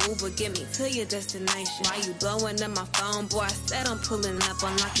ass a Uber, get me to your destination. Why you blowing up my phone, boy? I said I'm pulling up,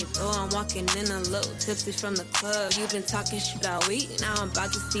 unlock your door. I'm walking in a little tipsy from the club. You been talking shit all week, now I'm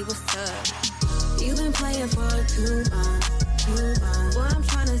about to see what's up. You been playing for too long. Boy, I'm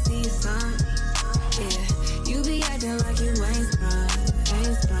tryna see you some. Yeah, you be acting like you ain't sprung.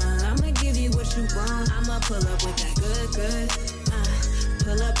 I'ma give you what you want. I'ma pull up with that good.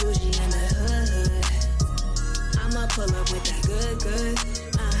 Pull up bougie in the hood. I'ma pull up with that good.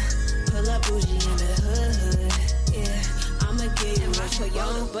 Pull up bougie in the hood. Yeah, I'ma give you what you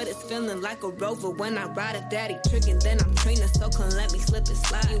want. But it's feeling like a Rover when I ride a daddy trickin'. Then I'm training, so come let me slip and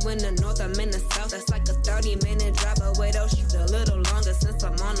slide. You in the north, I'm in the south. That's like a 30-minute drive away. Though shoot a little longer since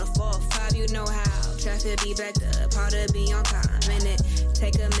I'm on the 405. You know how traffic be backed up, hard to be on time. And it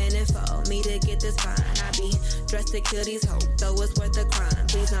take a minute for me to get this fine. I be dressed to kill these hoes, though it's worth the crime.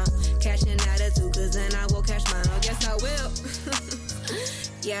 Please don't catch an attitude, cause then I will catch mine. Oh, yes I will.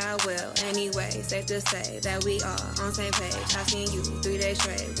 Yeah, I will. Anyway, safe to say that we are on same page. I seen you 3 days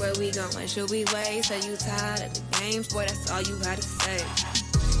straight. Where we going? Should we wait? So you tired of the games? Boy, that's all you had to say.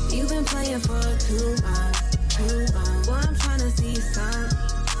 You've been playing for too long. Boy, I'm tryna see some.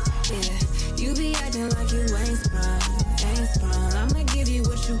 Yeah, you be acting like you ain't sprung. I'ma give you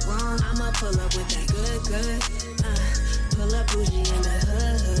what you want. I'ma pull up with that good. Pull up bougie in the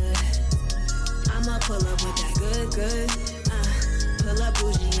hood. I'ma pull up with that good. Pull up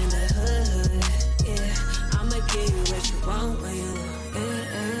bougie in the hood. Yeah, I'ma give you what you want when you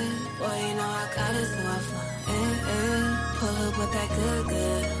boy, you know I got it, so I fun. Pull up with that good.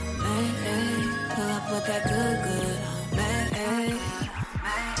 Pull up with that good.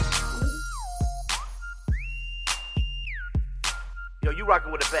 Yo, you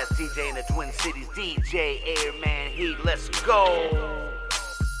rockin' with the best DJ in the Twin Cities, DJ Airman Heat. Let's go.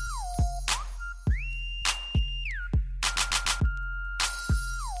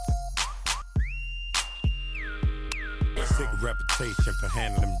 Sick reputation for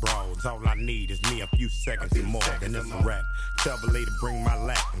handling brawls. All I need is me a few seconds and more, and it's a rap. Tell the lady bring my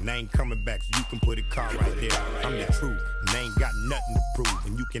lap, and I ain't coming back, so you can put a car right there. I'm the truth, and they ain't got nothing to prove.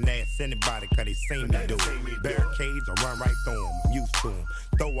 And you can ask anybody, cause they seen me do it. Barricades, I run right through them, I'm used to them.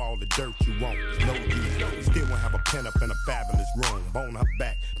 Throw all the dirt you want, it's no use. Still won't have a pen up in a fabulous room. Bone her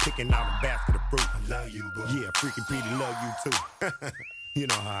back, picking out a basket of fruit. I love you, bro. Yeah, freaking Petey love you too. You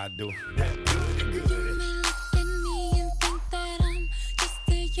know how I do.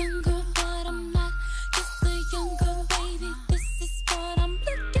 Younger, but I'm not just a younger baby. This is what I'm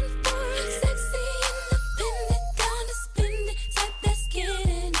looking for. Sexy, independent, gonna spend it. Type that's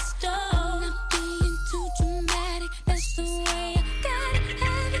getting strong. Not being too dramatic, that's the way I gotta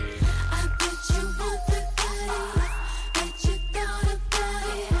have it. I bet you want the body, bet you thought about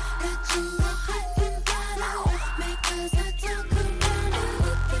it. Got you all hot and bothered, because I talk around it.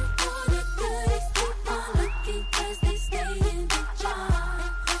 Looking for the goodies, keep on looking, cause they stay in the jar.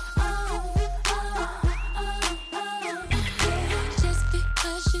 Just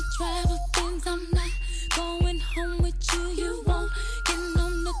because you travel things, I'm not going home with you. You won't get no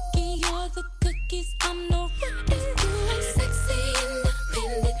nookie or the cookies. I'm no rookie. I'm sexy,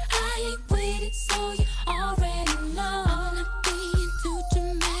 independent. I ain't with it, so you already know. I'm not being too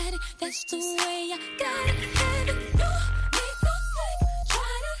dramatic. That's the way I gotta have it. You make no slick,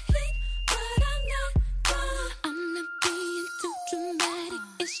 try to hate, but I'm not gonna. I'm not being too dramatic.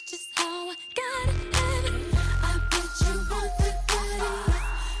 It's just how I gotta have it. I bet you want the goodies,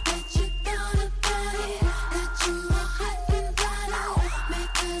 bet you thought about it. Got you all hot and bothered,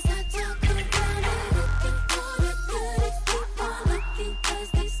 because I talk around it. Looking for the goodies, keep on looking, cause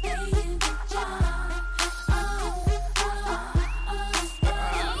they stay in the jar.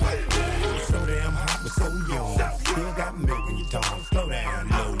 So damn hot, but so young. Still got milk in your tongue. Slow down,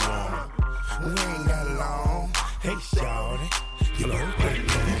 little woman. We ain't got long. Hey, shawty. You know, you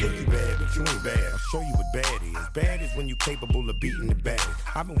think you bad, but you ain't bad. I'll show you what bad is. Bad is when you capable of beating the baddest.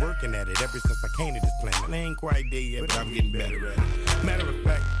 I've been working at it ever since I came to this planet. I ain't quite there yet, but I'm getting better at it. Matter of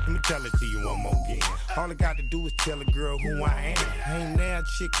fact, let me tell it to you one more again. All I got to do is tell a girl who I am. Ain't there a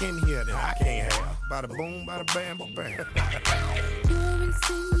chick in here that I can't have. Bada boom, bada bam, bam. You're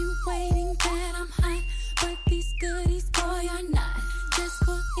insinuating that I'm hot, but these goodies, boy, are not. Just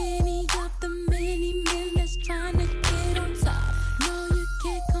for any of the many men that's trying to get on top. No, you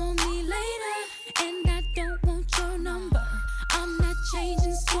can't call me later, and I don't want your number. I'm not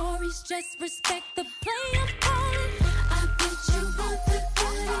changing stories, just respect the play I'm calling. I bet you want the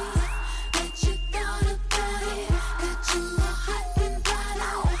goodies, bet you thought about it. Got you all hot and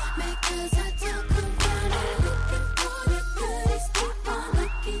bothered, because I talk around it. Looking for the goodies, keep on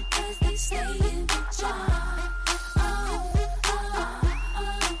looking, cause they stay in the jar.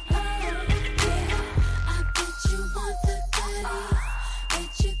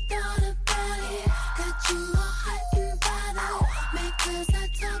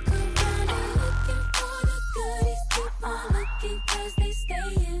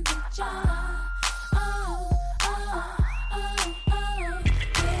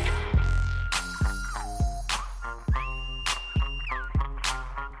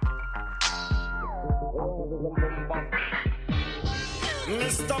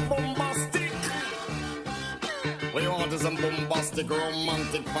 Mr. Bombastic. We want is a bombastic,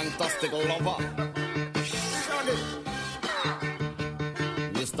 romantic, fantastic lover. Shaggy.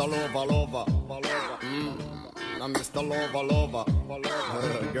 Mr. Lover. Now Mr. Lover.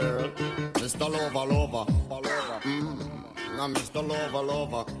 Girl. Mr. Lover. Now Mr.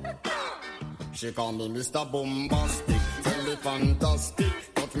 Lover. She call me Mr. Bombastic. Tell me fantastic.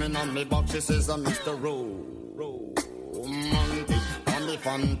 Touch me on me back, she says I'm Mr. Romantic. Call me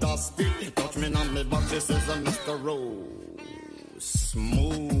fantastic. Touch me on me back, she says I'm Mr.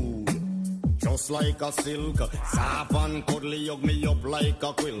 Smooth. just like a silk. Soft and cuddly, hug me up like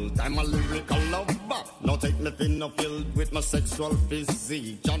a quilt. I'm a lyrical lover. Now take me thin filled with my sexual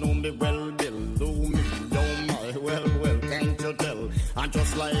physique. You know me well, Bill. Do me, oh my, well, can't you tell? I'm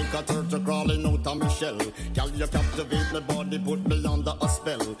just like a turtle crawling out of my shell. Girl, you captivate my body, put me under a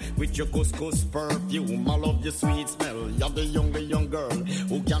spell. With your couscous perfume, I love your sweet smell. You're the young girl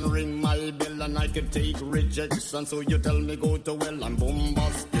who can ring my bell, and I can take rejection. So you tell me go to well, I'm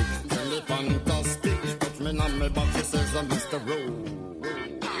bombastic, tell me fantastic. Touch me on my back, she says I'm Mr.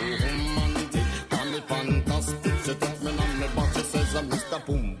 Romantic, tell me fantastic. She touch me on my back, she says I'm Mr.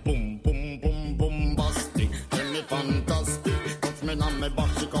 Boom, boom, boom, boom, bombastic. Tell me fantastic, touch me on my back,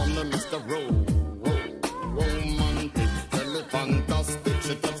 she call me Mr. Romantic, tell me fantastic.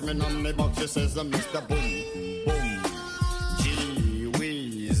 She touch me on my back, she says I'm Mr. Boom, boom. Gee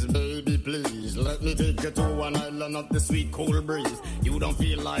whiz, baby, please let me take you to an island of the sweet cool breeze. You don't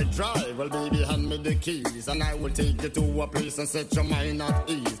feel like drive? Well, baby, hand me the keys, and I will take you to a place and set your mind at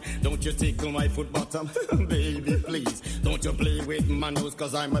ease. Don't you tickle my foot bottom, baby, please. Don't you play with my nose,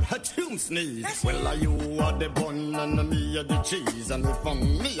 cause I'm a hatchoon sneeze. Well, are you are the bun and me are the cheese, and if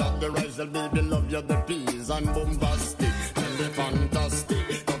I'm me are the rice, well, baby, love you the peas. I'm bombastic and the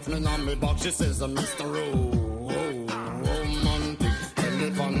fantastic. Touch me on me back, she says I'm Mr. Romantic and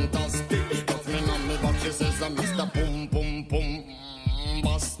the fantastic. Touch me on me back, she says I'm Mr. Boom, boom, boom.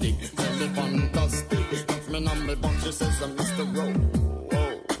 Bastic, tell me fantastic. Touch me on me back, she says I'm Mr.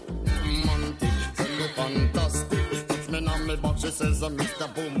 Romantic, tell me fantastic. Touch me on me back, she says I'm Mr.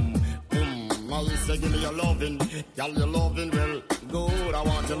 Boom, boom. I say give me your lovin', girl, your lovin' well good. I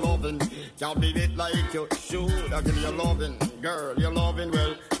want your lovin', can't beat it like you should. I give me your lovin', girl, your lovin'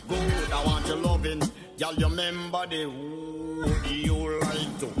 well good. I want your lovin', girl, you remember the wood you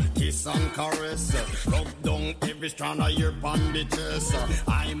like to kiss and caress. Rub down every strand of your bandages.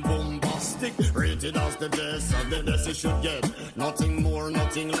 I'm bombastic, rated as the best. The best you should get, nothing more,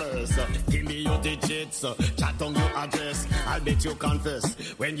 nothing less. Give me your digits, chat on your address. I'll bet you confess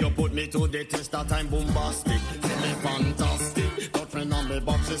when you put me to the test that I'm bombastic. Tell me fantastic, touch me on me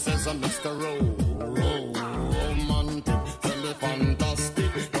box, she says I'm Mr. Romantic. Tell me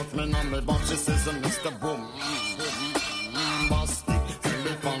fantastic, touch me on me box, she says I'm Mr. Bombastic. Tell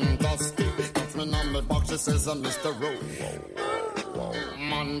me fantastic, touch me on me box, she says I'm Mr.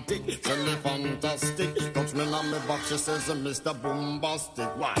 Romantic. Tell me fantastic, touch me on me box, she says I'm Mr. Bombastic.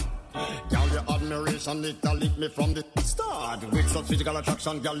 Why? Girl, your admiration, it'll lick me from the start. With such physical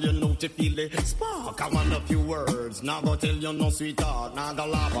attraction, girl, you know to feel the spark. I want a few words, now go tell you no sweetheart. Now go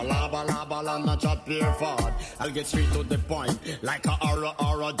laba, not chat pure fart. I'll get straight to the point, like a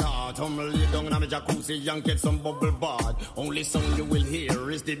aura dart. Lay down in my jacuzzi and get some bubble bath. Only song you will hear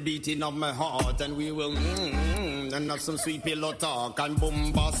is the beating of my heart. And we will, and have some sweet pillow talk. I'm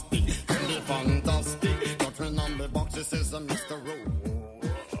bombastic, and the fantastic. Touch me on the box, it says I'm Mr. Rowe.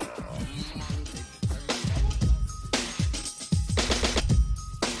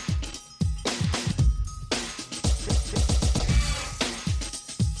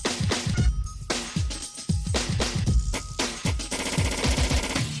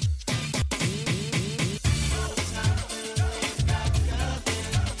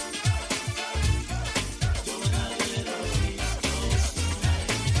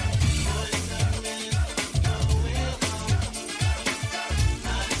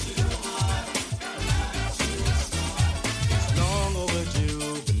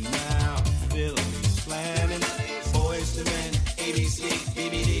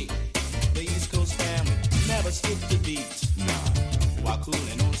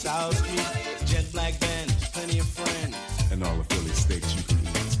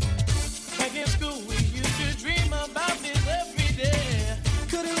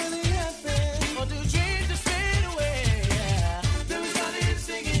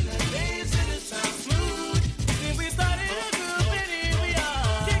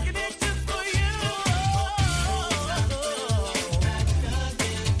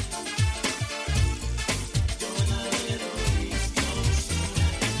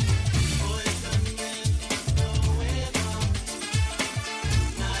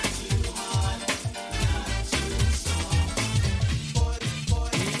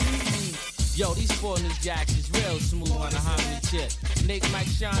 Yo, these foreigners jacks is real smooth on the harmony chip. Nick, Mike,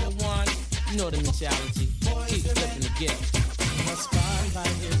 Sean, and Juan, you know the mentality. Keep flipping the gift. The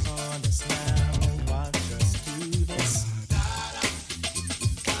spotlight is on us now. Watch us do this.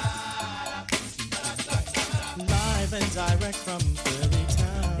 Live and direct from Philly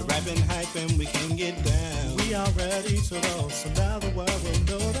town. Rapping, hyping, we can get down. We are ready to roll, so now the world will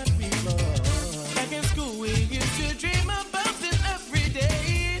know that we love. Back in school, we used to dream about this every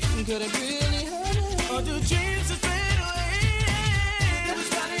day. Could it really Or do dreams just fade away? Then we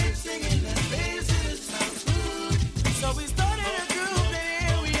started singing, let's dance to the sound. So we started a group, and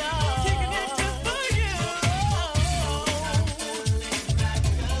here we are, kicking it just for you.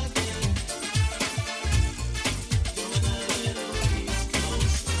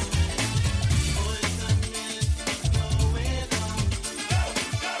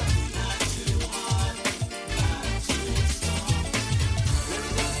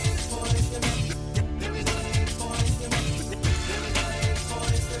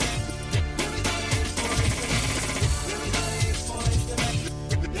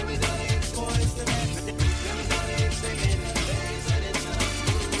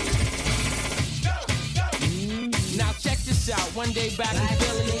 Now check this out. One day back in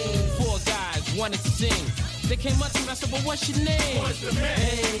Philly, 4 guys wanted to sing. They came up to me, I said, "Well, what's your name?" What's the name?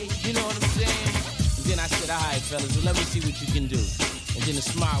 Hey, you know what I'm saying? And then I said, "All right, fellas, well, let me see what you can do." And then a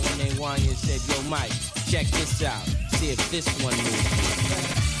smart one named Wanya said, "Yo, Mike, check this out. See if this one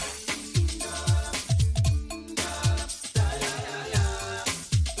moves."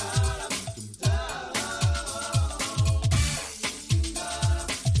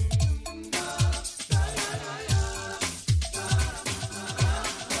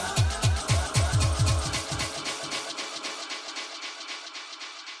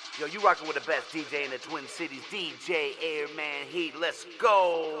 Yo, you rockin' with the best DJ in the Twin Cities, DJ Airman Heat. Let's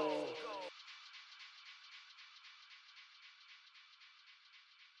go.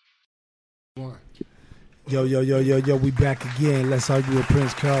 Yo, we back again. Let's argue with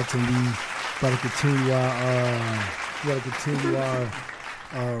Prince Carlton. We about to continue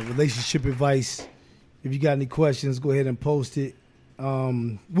our relationship advice. If you got any questions, go ahead and post it.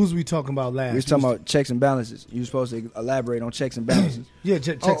 What was we talking about last? We was talking about checks and balances. You were supposed to elaborate on checks and balances. Yeah,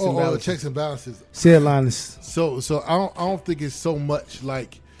 checks and balances. Checks and balances. Say it, Linus. So I don't think it's so much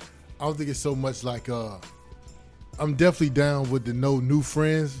like I'm definitely down with the no new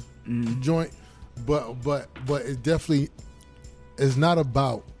friends joint, but it definitely is not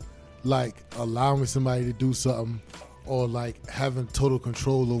about like allowing somebody to do something or like having total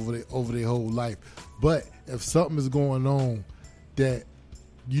control over their whole life. But if something is going on that,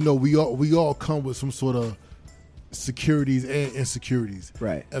 you know, we all come with some sort of securities and insecurities.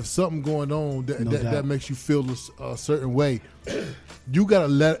 Right. If something going on that makes you feel a certain way, you gotta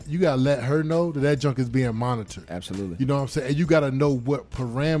let her know that junk is being monitored. Absolutely. You know what I'm saying? And you gotta know what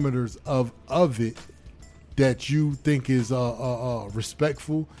parameters of it that you think is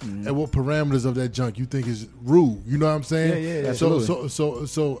respectful, and what parameters of that junk you think is rude. You know what I'm saying? Yeah. Absolutely.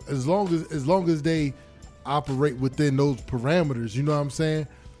 So as long as they operate within those parameters, you know what I'm saying,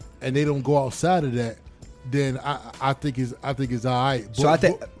 and they don't go outside of that, then I think it's all right. But, So I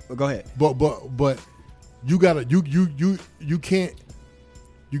think go ahead. But you gotta you can't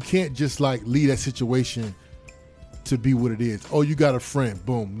just like leave that situation to be what it is. Oh, you got a friend,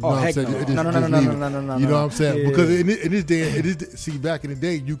 boom. You know what I'm saying? No. Just leave it. No. You know what I'm saying? Yeah. Because in this day, see, back in the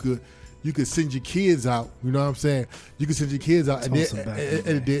day, you could send your kids out. You know what I'm saying? You could send your kids out, and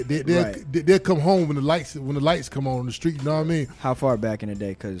they'll come home when the lights come on the street. You know what I mean? How far back in the day?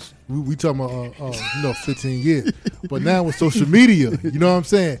 Because we talking about 15 years. But now with social media, you know what I'm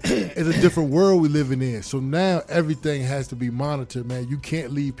saying? It's a different world we living in. So now everything has to be monitored, man. You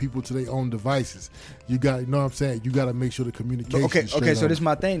can't leave people to their own devices. You got, you know what I'm saying? You got to make sure the communication. okay. Is straight So on. this is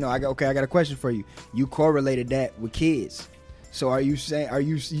my thing though. I got a question for you. You correlated that with kids. So are you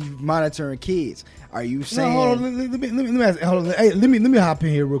monitoring kids? Are you saying? No, hold on. Let me ask. Hold on. Hey, let me hop in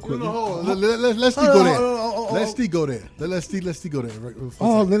here real quick. Let's go there. Let's go there. Let's go there.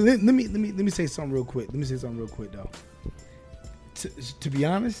 Oh, let me say something real quick. Though. To be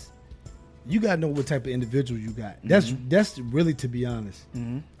honest, you gotta know what type of individual you got. That's really, to be honest.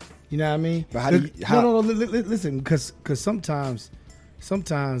 Mm-hmm. You know what I mean? But how do you? No. Listen, because sometimes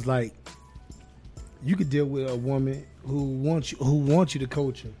like you could deal with a woman who wants you to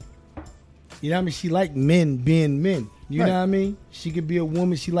coach her. You know what I mean? She like men being men. You know what I mean? She could be a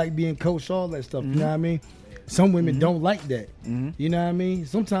woman. She like being coached. All that stuff. You know what I mean? Some women don't like that. You know what I mean?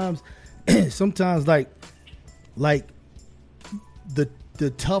 Sometimes like the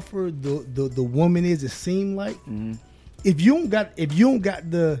tougher the woman is, it seem like if you don't got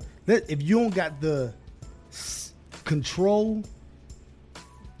the control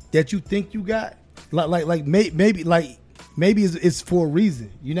that you think you got, maybe it's for a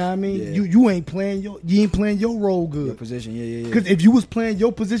reason. You know what I mean? Yeah. You ain't playing your role good. Your position, yeah. Because if you was playing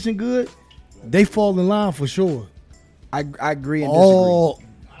your position good, they fall in line for sure. I agree and disagree.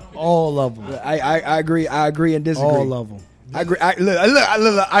 All of them. I agree and disagree. All of them. I agree.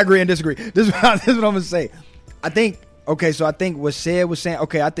 I agree and disagree. This is what I'm gonna say. I think. Okay, so I think what Sid was saying.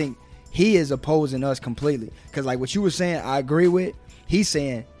 Okay, I think he is opposing us completely. Because like what you were saying, I agree with. He's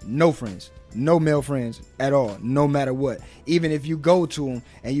saying no friends, no male friends at all, no matter what. Even if you go to him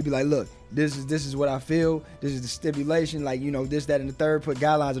and you be like, look, this is what I feel. This is the stipulation. Like, you know, this, that, and the third. Put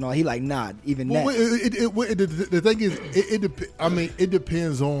guidelines and all. He like, nah, even that. The thing is, it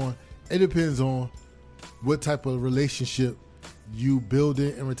depends on what type of relationship you build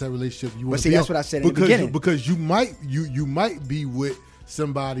in and what type of relationship you want. But see, that's what I said in the beginning. Because you might be with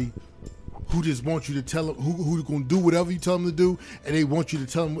somebody who just wants you to tell them who's going to do whatever you tell them to do, and they want you to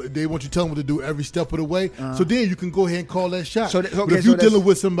tell them what to do every step of the way. So then you can go ahead and call that shot. But if you're dealing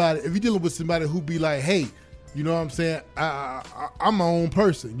with somebody who be like, hey, you know what I'm saying? I'm my own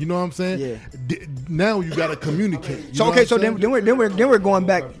person. You know what I'm saying? Yeah. Now you got to communicate. So then we're going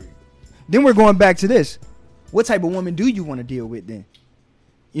back. Then we're going back to this. What type of woman do you want to deal with then?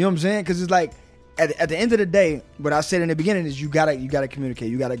 You know what I'm saying? Because it's like at the end of the day, what I said in the beginning is you gotta communicate.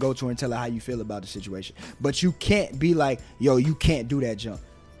 You gotta go to her and tell her how you feel about the situation. But you can't be like, yo, you can't do that jump.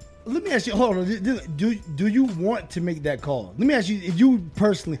 Let me ask you. Hold on. Do you want to make that call? Let me ask you. If you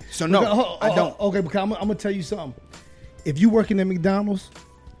personally, so no, I don't. Okay, because I'm gonna tell you something. If you working at McDonald's,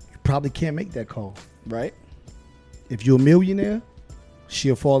 you probably can't make that call, right? If you're a millionaire,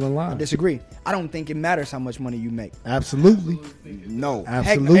 she'll fall in line. I disagree. I don't think it matters how much money you make. Absolutely. No.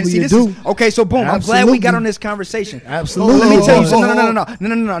 Absolutely. Heck, see, you do. Okay, so boom. Absolutely. I'm glad we got on this conversation. Absolutely. Let me tell you something.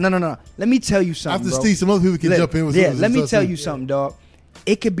 No. Let me tell you something. After Steve, some other people can jump in with something. Let me tell you something, dog.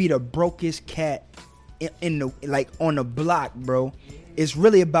 It could be the brokest cat in the on the block, bro. It's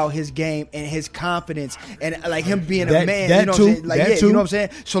really about his game and his confidence and like him being a man. That you know too. What I'm saying? Like, that too. You know what I'm saying?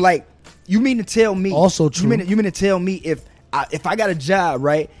 So like, you mean to tell me? Also true. You mean to tell me if I got a job,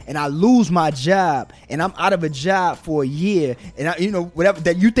 right, and I lose my job, and I'm out of a job for a year, and whatever,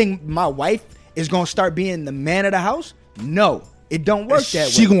 that you think my wife is gonna start being the man of the house? No, it don't work that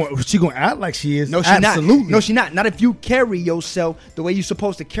way. She gonna act like she is. No, she Absolutely. not. No, she not. Not if you carry yourself the way you're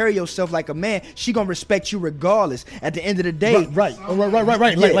supposed to carry yourself like a man. She gonna respect you regardless. At the end of the day, right.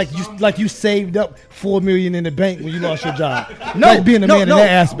 Yeah. Like you saved up $4 million in the bank when you lost your job. No, like being a man in that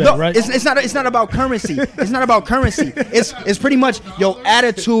aspect, right? It's not about currency. It's not about currency. It's pretty much your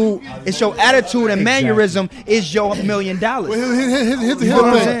attitude. It's your attitude and mannerism is your $1 million. Here's You know what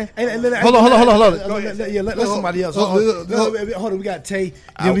I'm saying? Hold on. Yeah, let somebody else. Hold on, we got Tay.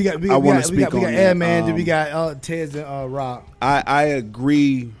 Then we got Airman. Then we got Tez and Rob. I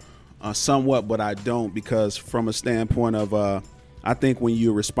agree somewhat, but I don't, because from a standpoint of I think when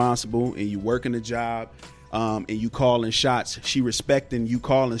you're responsible and you working a job and you calling shots, she respecting you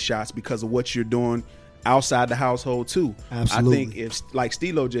calling shots because of what you're doing outside the household too. Absolutely. I think if, like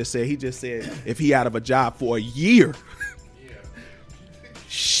Stilo just said, if he out of a job for a year,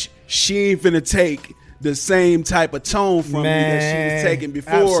 she ain't finna take the same type of tone from me that she was taking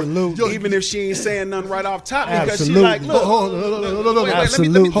before. Absolutely. Even if she ain't saying nothing right off top, because Absolutely. she like, look,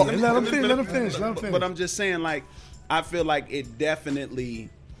 let him finish. But I'm just saying, like, I feel like it definitely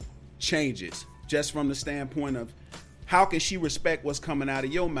changes just from the standpoint of how can she respect what's coming out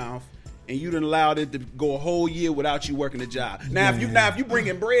of your mouth, and you done allowed it to go a whole year without you working a job. Now, if you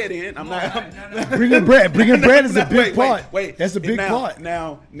bringing bread in, I'm not bringing bread is a big part. Wait, that's a big part.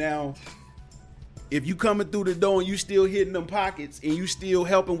 Now, if you coming through the door and you still hitting them pockets and you still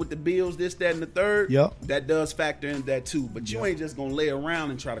helping with the bills, this, that, and the third, yep, that does factor in that too. But you ain't just gonna lay around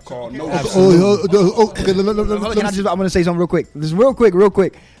and try to call no. I'm gonna say something real quick. Just real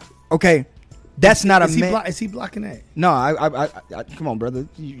quick. Okay, that's not a man. Is he blocking that? No, I come on, brother.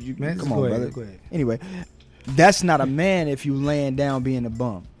 You man, come on, brother. Go ahead. Anyway, that's not a man if you laying down being a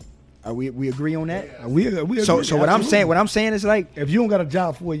bum. We agree on that? We agree. So what I'm saying is like, if you don't got a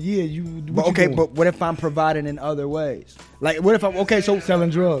job for a year, but what if I'm providing in other ways? Like, what if I'm selling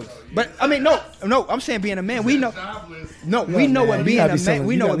drugs? But I mean, no, I'm saying being a man. We know what being a man.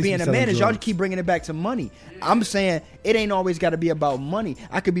 We know what being a man is. Y'all keep bringing it back to money. I'm saying it ain't always got to be about money.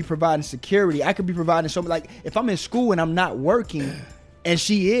 I could be providing security. I could be providing something. Like if I'm in school and I'm not working, and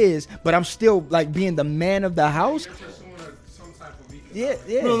she is, but I'm still like being the man of the house. Yeah.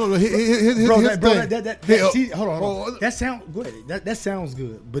 No. Hold on. That sounds good. That sounds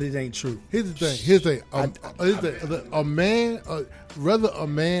good, but it ain't true. Here's the thing. A man, whether a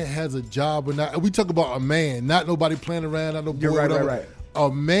man has a job or not. We talk about a man, not nobody playing around, not no boy. You're right. A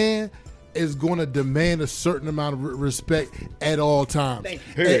man is going to demand a certain amount of respect at all times. Thank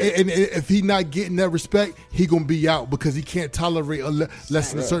And if he not getting that respect, he going to be out because he can't tolerate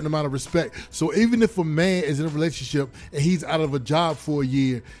less than a certain amount of respect. So even if a man is in a relationship and he's out of a job for a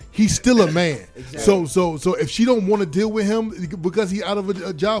year, he's still a man. Exactly. So if she don't want to deal with him because he's out of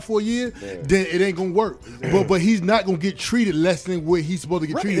a job for a year, then it ain't gonna work. But he's not gonna get treated less than where he's supposed to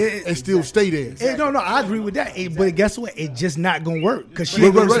get treated and still stay there. No, I agree with that. But guess what? It's just not gonna work because she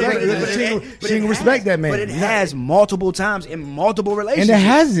ain't gonna respect that man. But it has multiple times in multiple and relationships. it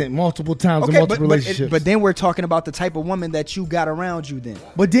hasn't multiple times in multiple relationships. But then we're talking about the type of woman that you got around you. Then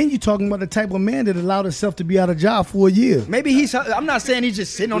But then you're talking about the type of man that allowed himself to be out of job for a year. maybe he's. I'm not saying he's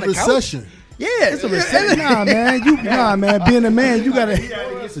just sitting on the Recession. couch. Yeah, It's a recession. Nah, man. Being a man, you gotta.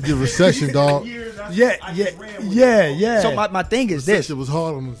 It's a recession, dog. Yeah. So my thing is this. Recession was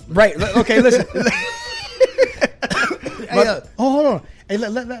hard on us. Right. Okay. Listen. Hold on. Hey,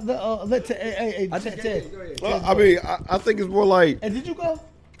 let Ted. Well, I mean, I think it's more like. Hey, did you go?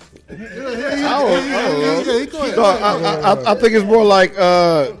 I think it's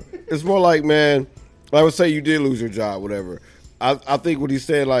more like, man. I would say you did lose your job, whatever. I think what he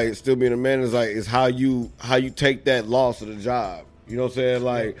said, like still being a man, is how you take that loss of the job. You know what I'm saying?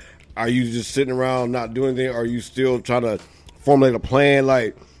 Like, are you just sitting around not doing anything? Or are you still trying to formulate a plan?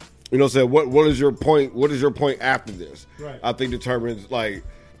 Like, you know what I'm saying? What is your point? What is your point after this? Right. I think determines like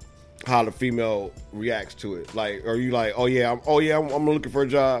how the female reacts to it. Like, are you like, I'm looking for a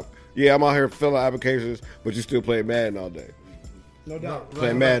job. Yeah, I'm out here filling out applications, but you still playing Madden all day. No doubt.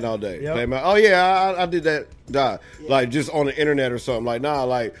 Playing Madden all day. Yep. Playing Madden. Oh yeah, I did that. Like just on the internet or something. Like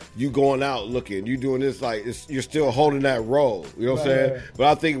like you going out looking, you doing this. Like you're still holding that role. You know what I'm saying? Right. But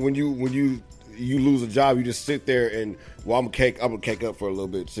I think when you lose a job, you just sit there and I'm gonna cake up for a little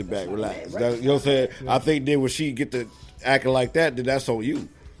bit, sit back, relax. Right. You know what I'm saying? I think then when she get to acting like that, then that's on you.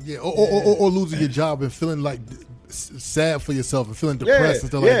 Yeah, or losing your job and feeling like sad for yourself and feeling depressed and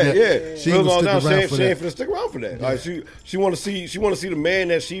stuff like that. Yeah. She ain't gonna stick around for She ain't that. finna stick around for that. Like she want to see the man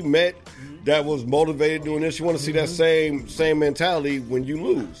that she met that was motivated doing this. She want to see that same mentality when you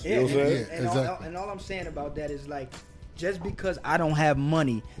lose. You know what I'm saying? And all I'm saying about that is like, just because I don't have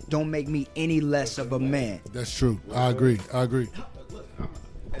money, don't make me any less of a man. That's true. I agree.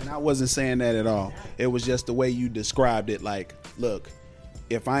 And I wasn't saying that at all. It was just the way you described it. Like, look,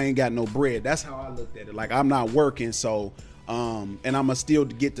 if I ain't got no bread, that's how I looked at it. Like, I'm not working, so and I'm gonna still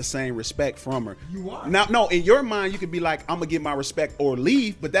get the same respect from her. You are. Now, no, in your mind, you could be like, I'm gonna get my respect or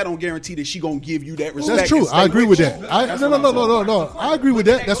leave, but that don't guarantee that she gonna give you that respect. That's true. and stay I agree with you. that. No. I agree with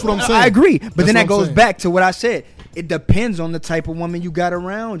that. That's what I'm saying. I agree, but That's then that what I'm goes saying. back to what I said. It depends on the type of woman you got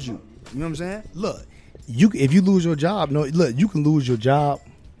around you. You know what I'm saying? Look, if you lose your job, you can lose your job,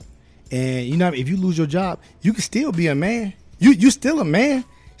 and if you lose your job, you can still be a man. You still a man.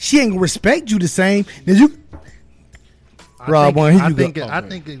 She ain't gonna respect you the same. Then you, I think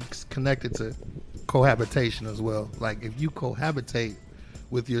it's connected to cohabitation as well. Like if you cohabitate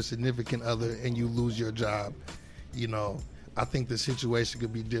with your significant other and you lose your job, I think the situation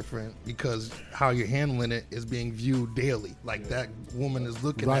could be different because how you're handling it is being viewed daily. Like that woman is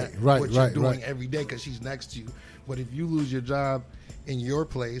looking at what you're doing every day because she's next to you. But if you lose your job in your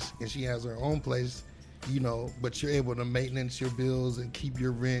place and she has her own place, but you're able to maintenance your bills and keep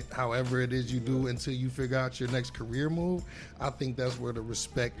your rent however it is you do until you figure out your next career move, I think that's where the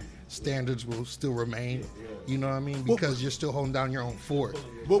respect standards will still remain. You know what I mean? Because you're still holding down your own fort.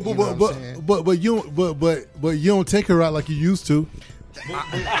 But you don't take her out like you used to. You know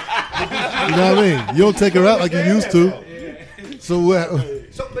what I mean? You don't take her out like you used to. So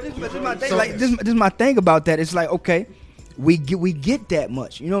but this is my thing. Like this is my thing about that. It's like, okay, we get that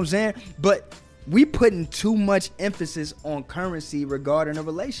much. You know what I'm saying? But we putting too much emphasis on currency regarding a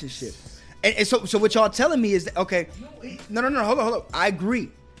relationship. And so what y'all telling me is that, okay, no, hold on. I agree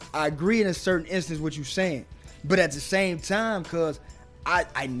in a certain instance what you're saying. But at the same time, cause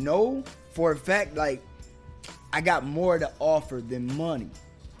I know for a fact, like, I got more to offer than money.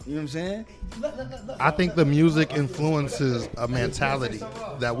 You know what I'm saying? I think the music influences a mentality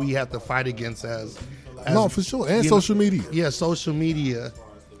that we have to fight against as no, for sure. And social media. Yeah, social media.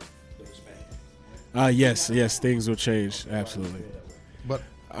 Yes, things will change, absolutely. But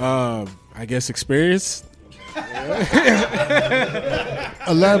I guess experience.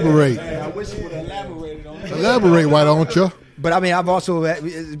 Elaborate. I wish you would have elaborated on that. Elaborate, why don't you? But I mean, I've also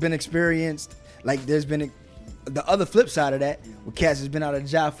been experienced. Like, there's been the other flip side of that, where cats has been out of the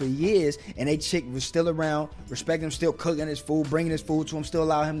job for years, and they chick was still around, respecting him, still cooking his food, bringing his food to him, still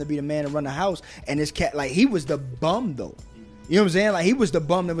allow him to be the man and run the house. And this cat, like, he was the bum though. You You know what I'm saying? Like he was the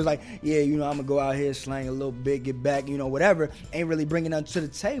bum that was like, yeah, you know, I'm gonna go out here, slang a little bit, get back, you know, whatever. Ain't really bringing nothing to the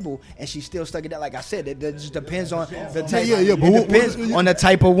table, and she still stuck at that. Like I said, it just depends on the type. It depends on the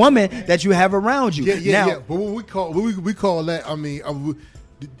type of woman that you have around you. Now, But what we call that. I mean,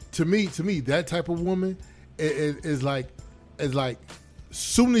 to me, that type of woman is like,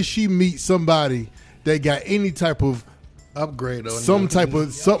 soon as she meets somebody that got any type of upgrade on some type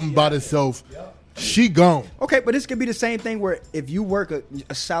of something by itself, she gone. Okay, but this could be the same thing where if you work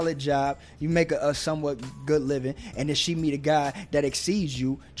a solid job, you make a somewhat good living, and then she meet a guy that exceeds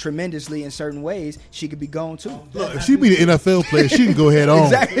you tremendously in certain ways, she could be gone too. Look, if she be the NFL player, she can go head on.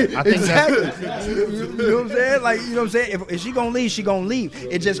 Exactly. You know what I'm saying? Like, you know what I'm saying? If she gonna leave, she gonna leave.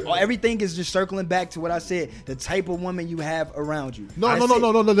 It just everything is just circling back to what I said. The type of woman you have around you. No.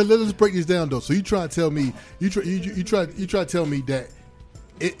 Let's break this down though. So you try to tell me, you try to tell me that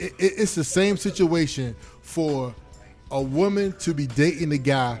it's the same situation for a woman to be dating a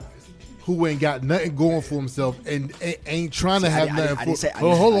guy who ain't got nothing going for himself and ain't trying to have nothing for.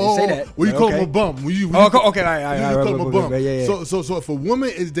 Hold on. When you call him a bum, you call him a bum. So if a woman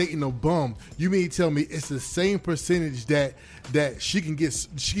is dating a bum, you mean tell me it's the same percentage that she can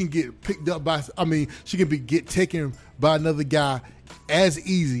get picked up by. I mean, she can get taken by another guy as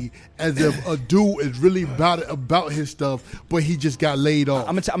easy as if a dude is really about his stuff, but he just got laid off.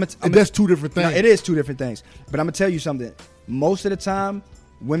 That's two different things. No, it is two different things. But I'm gonna tell you something. Most of the time,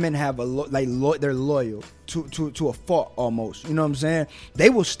 women have they're loyal to a fault almost. You know what I'm saying? They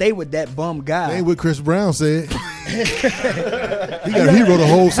will stay with that bum guy. That ain't what Chris Brown said. he wrote a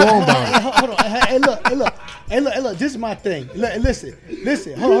whole song about it. Hold on. Hey, look. This is my thing. Listen.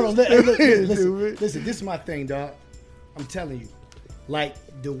 Hold on. Listen. This is my thing, dog. I'm telling you. Like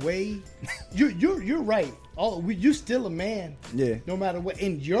the way you're right. You still a man. Yeah. No matter what,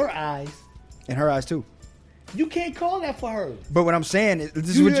 in your eyes. In her eyes too. You can't call that for her. But what I'm saying is,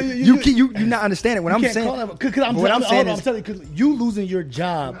 this is what you're not understanding. What I'm saying, I'm telling you, because you losing your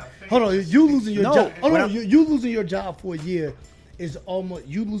job. Hold on, you losing your job. Hold on, you losing your job for a year is almost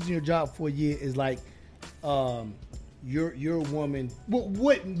you losing your job for a year is like, you're a woman.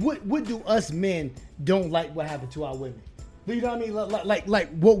 What do us men don't like? What happened to our women? You know what I mean? Like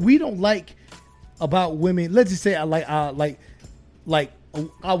what we don't like about women. Let's just say our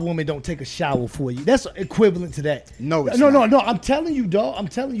woman don't take a shower for you. That's equivalent to that. No. I'm telling you, dog. I'm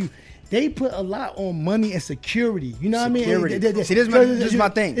telling you, they put a lot on money and security. You know what I mean? See, this is my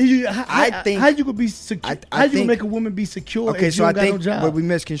thing. I think how you gonna be secure? How you gonna make a woman be secure? Okay, if so you I don't got think no job? what we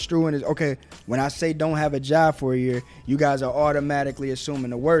misconstruing is when I say don't have a job for a year, you guys are automatically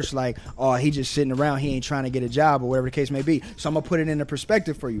assuming the worst. Like, oh, he just sitting around, he ain't trying to get a job or whatever the case may be. So I'm gonna put it into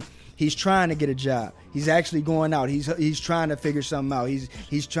perspective for you. He's trying to get a job. He's actually going out. He's trying to figure something out.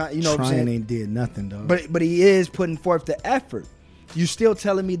 He's trying. You know what I'm saying? Ain't did nothing, dog. But he is putting forth the effort. You still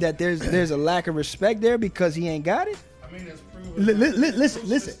telling me that there's a lack of respect there because he ain't got it? I mean, it's proven. Listen.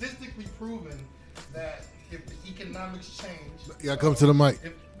 Statistically proven that if the economics change, Yeah, come to the mic.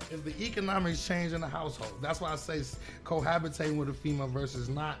 If the economics change in the household, that's why I say cohabitating with a female versus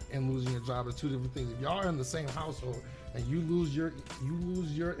not and losing your job are two different things. If y'all are in the same household and you lose your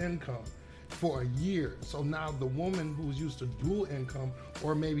income for a year, so now the woman who's used to dual income,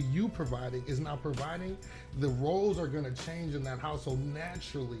 or maybe you providing, is now providing. The roles are going to change in that household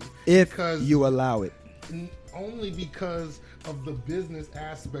naturally if you allow it. Only because of the business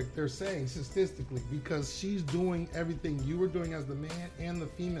aspect, they're saying statistically, because she's doing everything you were doing as the man and the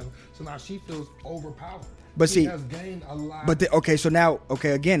female, so now she feels overpowered. But she see, has gained a lot. But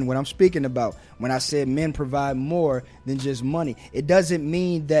again, what I'm speaking about when I said men provide more than just money, it doesn't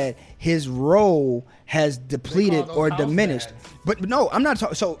mean that his role has depleted or diminished. But no, I'm not.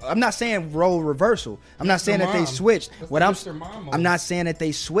 So I'm not saying role reversal. I'm not saying that they switched. I'm not saying that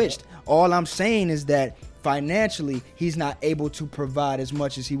they switched. All I'm saying is that financially he's not able to provide as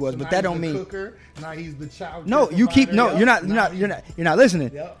much as he was. So but that don't mean cooker, now he's the child. No, you keep you're not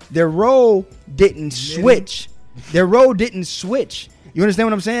listening. Yep. Their role didn't switch. Their role didn't switch. You understand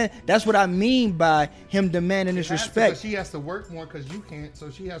what I'm saying? That's what I mean by him demanding this respect. She has to work more because you can't, so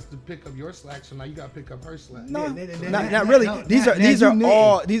she has to pick up your slack. So now you got to pick up her slack. No, not really. These are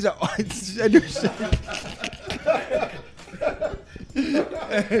all.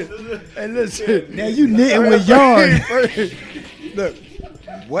 And listen, now you knitting with yarn. Look,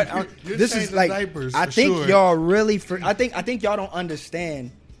 this is like. I think y'all really. I think y'all don't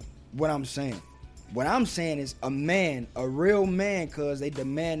understand what I'm saying. What I'm saying is a real man, cause they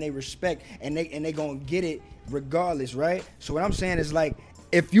demand they respect and they gonna get it regardless, right? So what I'm saying is like,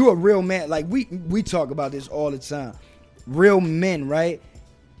 if you a real man, like we talk about this all the time, real men, right?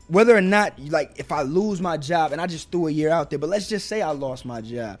 whether or not, like, if I lose my job, and I just threw a year out there, but let's just say I lost my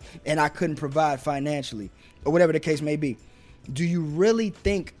job and I couldn't provide financially, or whatever the case may be, do you really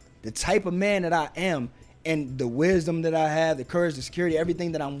think the type of man that I am and the wisdom that I have, the courage, the security,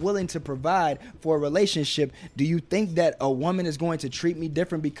 everything that I'm willing to provide for a relationship, do you think that a woman is going to treat me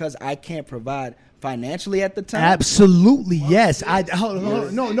different because I can't provide financially at the time? Absolutely, yes. Hold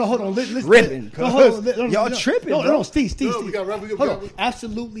on. Listen. Tripping. Y'all tripping, No, bro. Steve. we got Hold on.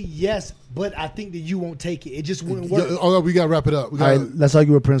 Absolutely, yes. But I think that you won't take it. It just wouldn't work. We got to wrap it up. All right, let's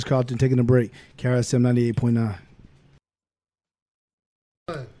argue with Prince Carlton. Taking a break. KRSM 98.9.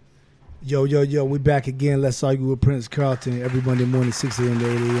 Yo, we back again. Let's argue with Prince Carlton every Monday morning, 6 a.m.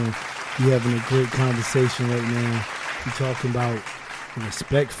 to 8 a.m. We having a great conversation right now. We talking about the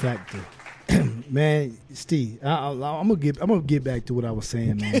respect factor. Man, Steve, I'm gonna get back to what I was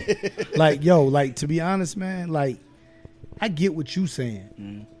saying, man. like to be honest, man, like I get what you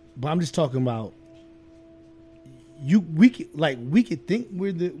saying, but I'm just talking about we could think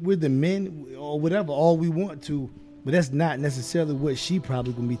we're the men or whatever all we want to, but that's not necessarily what she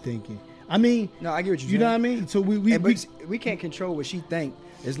probably gonna be thinking. I mean, no, I get what you're saying. You know what I mean? So we can't control what she think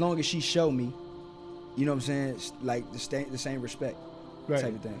as long as she show me, you know what I'm saying, like the same respect, type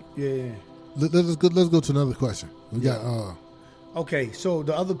of thing. Yeah. Let's go to another question. We got okay, so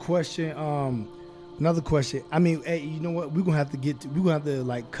the other question, another question. I mean, hey, you know what? We're gonna have to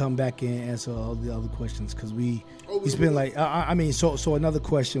like come back and answer all the other questions because it's been like I mean, so another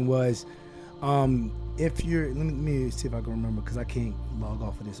question was, if you're let me see if I can remember because I can't log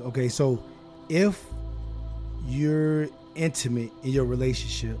off of this. Okay, so if you're intimate in your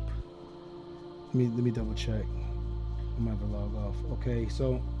relationship, let me double check. I'm gonna have to log off. Okay,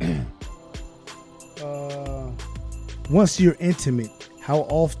 so. Once you're intimate, how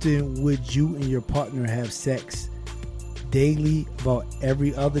often would you and your partner have sex? Daily, about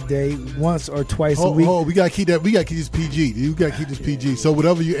every other day, once or twice a week? We gotta keep that. We gotta keep this PG. You gotta keep this PG. So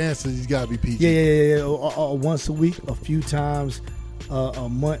whatever you answer, you gotta be PG. Yeah. Once a week, a few times a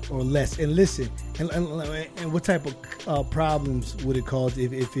month or less. And listen, and what type of problems would it cause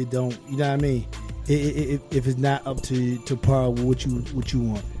if it don't? You know what I mean? If it's not up to par with what you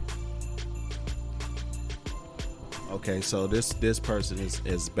want. Okay, so this person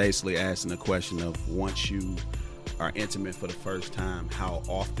is basically asking the question of once you are intimate for the first time, how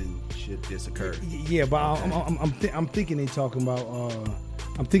often should this occur? Yeah, but okay. I'm thinking they talking about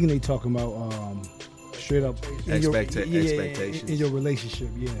straight up expectations in your relationship.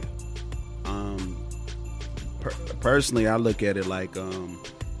 Yeah. Personally, I look at it like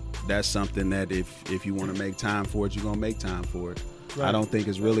that's something that if you want to make time for it, you're gonna make time for it. Right. I don't think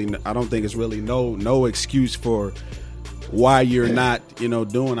it's really no excuse for why you're not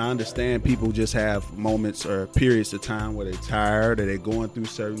doing. I understand people just have moments or periods of time where they're tired or they're going through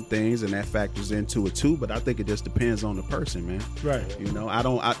certain things, and that factors into it too. But I think it just depends on the person, man. Right.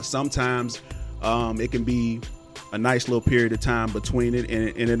 Sometimes it can be a nice little period of time between it,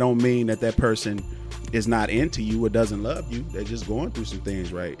 and it don't mean that person is not into you or doesn't love you. They're just going through some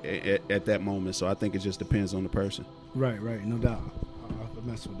things right at that moment. So I think it just depends on the person. Right, no doubt. I'll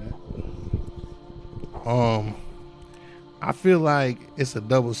mess with that. I feel like it's a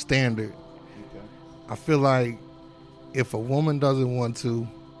double standard. Okay. I feel like if a woman doesn't want to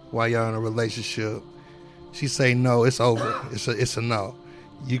while y'all in a relationship, she say no, it's over. It's a no.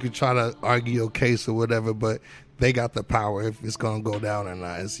 You could try to argue your case or whatever, but they got the power if it's gonna go down or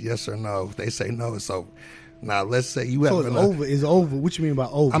not. It's yes or no. If they say no, it's over. Now let's say you have over. It's over. What you mean by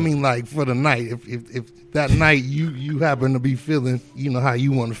over? I mean like for the night. If that night you happen to be feeling how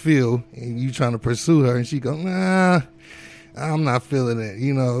you want to feel and you trying to pursue her and she go, nah, I'm not feeling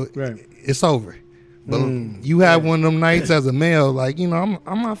it. Right. It's over. But you have one of them nights as a male, like I'm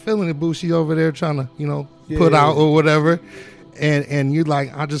not feeling it, boo. She over there trying to put out or whatever. And you're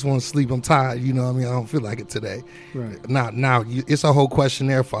like, I just want to sleep. I'm tired. I don't feel like it today. Right. Now it's a whole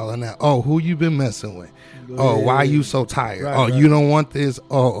questionnaire following that. Oh, who you been messing with? Why are you so tired? Right. You don't want this.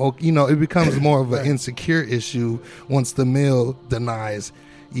 It becomes more of an insecure issue once the male denies,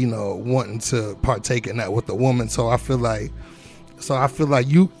 wanting to partake in that with the woman. So I feel like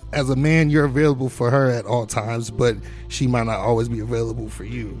you, as a man, you're available for her at all times, but she might not always be available for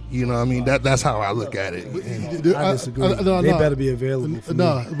you. You know what I mean? That's how I look at it. I disagree. They better be available for me.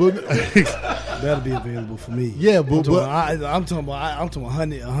 Better be available for me. Yeah, but I'm talking about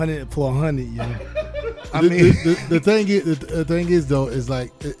 100 for 100. Yeah. I mean, the thing is though, is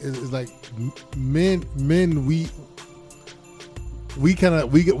like men we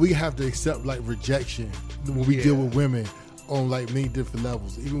have to accept like rejection when we deal with women. on like many different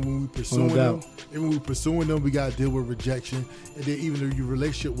levels. Even when we pursuing them, we gotta deal with rejection. And then even if your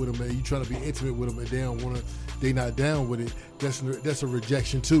relationship with them and you trying to be intimate with them and they not down with it, that's a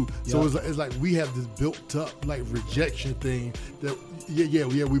rejection too. So it's like we have this built up like rejection thing that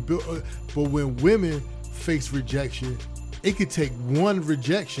we built. But when women face rejection, it could take one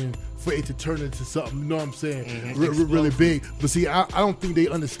rejection for it to turn into something, you know what I'm saying, really big. But see, I don't think they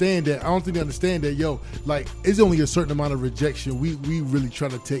understand that. I don't think they understand that, like, it's only a certain amount of rejection we really trying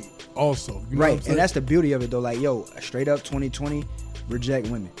to take also. You know right, and that's the beauty of it, though. Like, straight up 2020, reject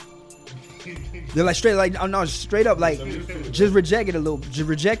women. They're like, straight up, like, just reject it a little, just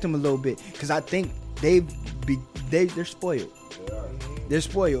reject them a little bit. Because I think they're spoiled. They're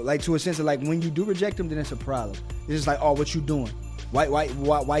spoiled, like, to a sense of, like, when you do reject them, then it's a problem. It's just like, oh, what you doing?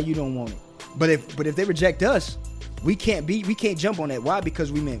 Why you don't want it? But if they reject us, we can't jump on that. Why?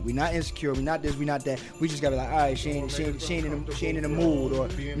 Because we're not insecure, we're not this, we're not that. We just gotta be like, all right, she ain't in the mood, or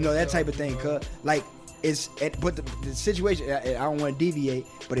that type of thing. Cause like but the situation, I don't want to deviate,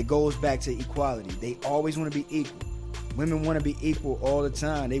 but it goes back to equality. They always want to be equal. Women want to be equal all the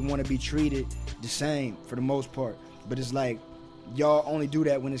time. They want to be treated the same for the most part. But it's like, y'all only do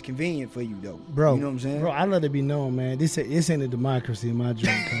that when it's convenient for you, though. Bro, you know what I'm saying? Bro, I let it be known, man. This ain't a democracy in my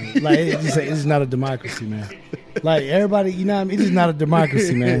dream. Like, it's not a democracy, man. Like, everybody, you know what I mean? It's not a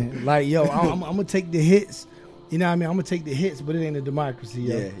democracy, man. Like, I'm going to take the hits. You know what I mean? I'm going to take the hits, but it ain't a democracy,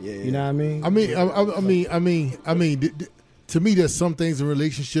 yo. Yeah. You know what I mean? I mean, to me, there's some things in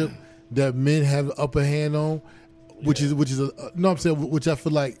relationship that men have the upper hand on, which is which I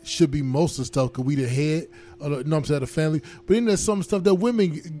feel like should be most of the stuff, because we the head, the family. But then there's some stuff that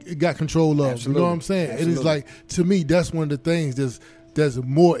women got control of. Absolutely. You know what I'm saying? Absolutely. It is like, to me, that's one of the things that's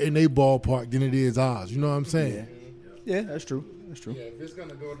more in their ballpark than it is ours. You know what I'm saying? Yeah, that's true. Yeah, if it's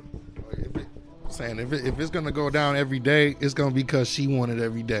gonna go, if it's gonna go down every day, it's gonna be because she wanted it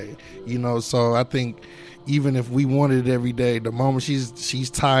every day. So I think even if we wanted it every day, the moment she's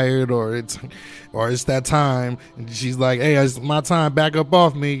tired or it's that time, and she's like, "Hey, it's my time. Back up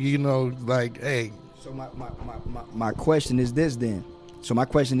off me." Like, hey. So my question is this then. So my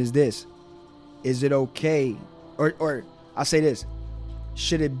question is this: is it okay, or I say this,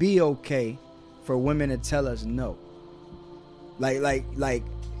 should it be okay for women to tell us no? Like,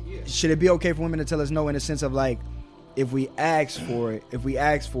 should it be okay for women to tell us no in the sense of, like, if we ask for it,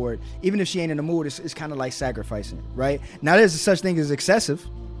 even if she ain't in the mood, it's kind of like sacrificing, right? Now, there's such thing as excessive,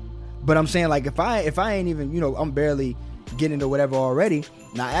 but I'm saying, like, if I ain't even, I'm barely getting into whatever already,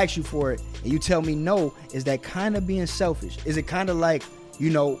 and I ask you for it, and you tell me no, is that kind of being selfish? Is it kind of like,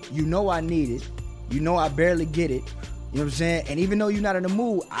 I need it, I barely get it, you know what I'm saying? And even though you're not in the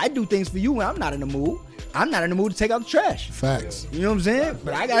mood, I do things for you when I'm not in the mood. I'm not in the mood to take out the trash. Facts. You know what I'm saying?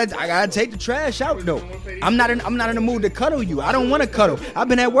 But I gotta take the trash out though. I'm not in the mood to cuddle you. I don't want to cuddle. I've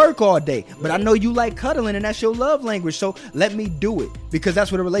been at work all day, but I know you like cuddling, and that's your love language. So let me do it, because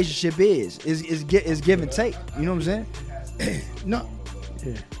that's what a relationship is give and take. You know what I'm saying? No.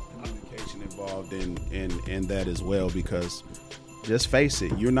 Yeah. Communication involved in that as well, because just face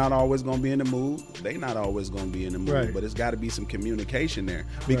it, you're not always going to be in the mood. They not always going to be in the mood, right. But it's got to be some communication there,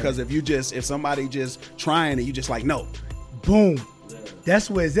 because right. if somebody just trying and you just like, no, boom,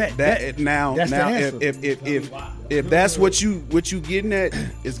 that's where it's at. That's if that's what you getting at,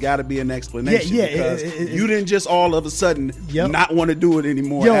 it's got to be an explanation. Because you didn't just all of a sudden not want to do it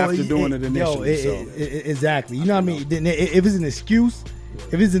anymore after doing it initially. Exactly. You know what I mean? If it's an excuse.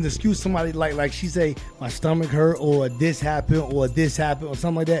 If it's an excuse, somebody like she say, my stomach hurt, or this happened, or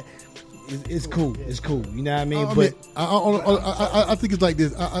something like that, it's cool. It's cool. You know what I mean? I think it's like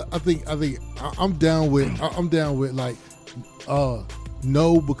this. I think I'm down with like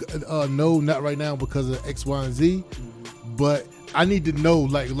no, not right now because of X, Y, and Z, but I need to know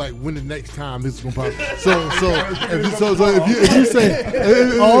like when the next time this is gonna pop. So if you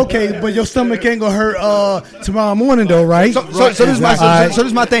say, okay, but your stomach ain't gonna hurt tomorrow morning though, right? So this is my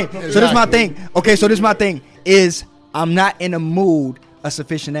thing. Okay, so this is my thing is I'm not in the mood. A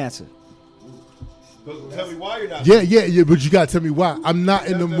sufficient answer. Tell me why you're not. Yeah, but you gotta tell me why. I'm not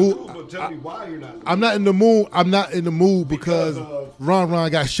in the mood. Tell me why you're not. I'm not in the mood. I'm not in the mood because Ron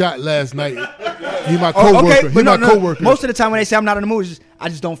got shot last night. He's my coworker. Okay, but coworker. Most of the time when they say I'm not in the mood, I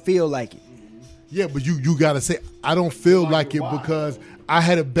just don't feel like it. Yeah, but you gotta say I don't feel like it because I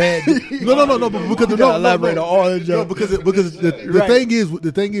had a bad day. No, but because elaborate on all that. No, because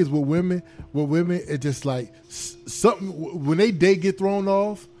the thing is with women, it's just like something when they day get thrown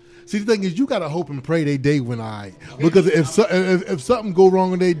off. See, the thing is, you gotta hope and pray they day went all right. Because if something go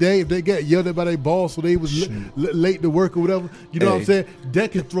wrong on their day, if they get yelled at by their boss, so they was late to work or whatever, you know what I'm saying?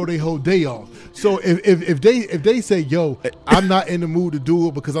 That can throw their whole day off. So if they say, "Yo, I'm not in the mood to do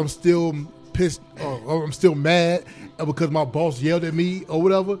it because I'm still pissed or I'm still mad because my boss yelled at me or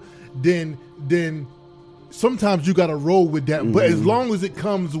whatever," then sometimes you gotta roll with that. But as long as it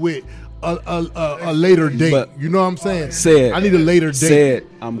comes with a later date, But you know what I'm saying? I need a later date.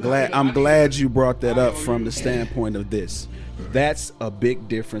 I'm glad you brought that up from the standpoint of this. That's a big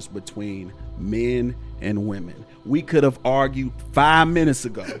difference between men and women. We could have argued 5 minutes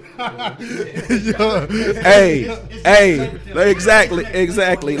ago. Hey,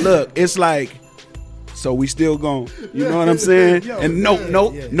 exactly. Look, it's like, so we still going. You know what I'm saying? And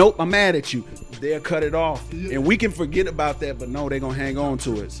nope, I'm mad at you. They'll cut it off, and we can forget about that. But no, they're gonna hang on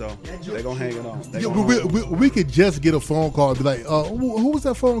to it. So they're gonna hang it on. We could just get a phone call and be like, who was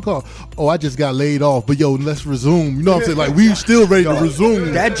that phone call? Oh, I just got laid off, but yo, let's resume. You know what I'm saying? Like, we still ready to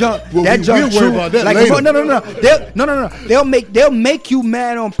resume. That junk we'll true. worry about that Like, later. no. They'll make you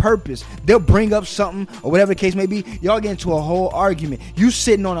mad on purpose. They'll bring up something or whatever the case may be. Y'all get into a whole argument. You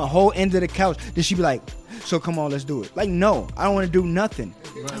sitting on a whole end of the couch. Then she be like, "So come on, let's do it." Like, no, I don't want to do nothing.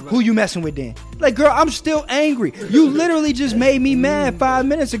 Who you messing with then? Like, girl, I'm still angry. You literally just made me mad 5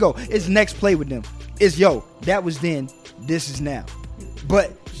 minutes ago. It's next play with them. It's, yo, that was then, this is now.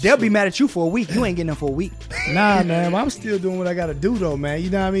 But they'll be mad at you for a week. You ain't getting them for a week. Nah, man, I'm still doing what I got to do, though, man. You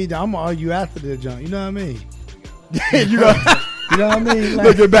know what I mean? I'm going to argue after the junk. You know what I mean? You know what I mean?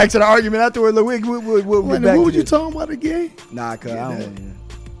 Like, get back to the argument afterward. We'll get back what to you talking about again? Nah, cuz I don't want to.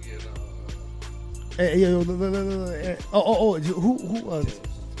 Hey, who?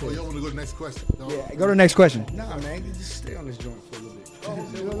 Oh, you want to go to the next question? No. Yeah, go to the next question. Nah, man, just stay on this joint for a little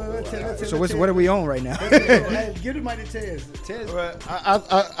bit. So what are we on right now? Give the mic to Tez.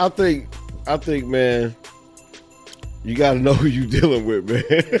 I think, man, you got to know who you dealing with, man.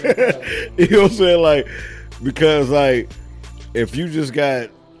 You know what I'm saying? Like, because, like, if you just got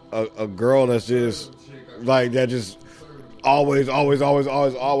a girl that's just, like, that just always,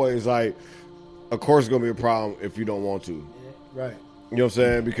 like, of course it's going to be a problem if you don't want to. Right. You know what I'm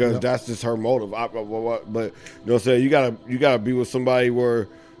saying? Because that's just her motive. But you know what I'm saying? You gotta be with somebody where,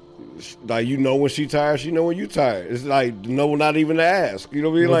 like, you know when she tired, she know when you tired. It's like not even to ask. You know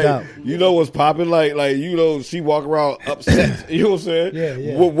what I mean? No like doubt. You know what's popping. Like you know she walk around upset. You know what I'm saying?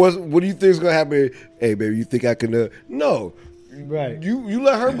 Yeah. What do you think is gonna happen? Hey, baby, you think I can? No. Right. You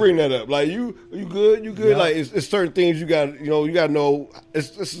let her bring that up. Like you good. Yeah. Like it's certain things you got to know.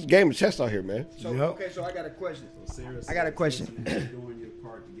 It's a game of chess out here, man. So okay, so I got a question.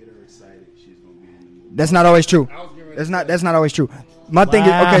 That's not always true. That's not always true. My thing is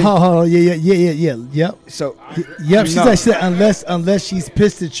okay. Oh, yeah. Yep. So yep. She said unless she's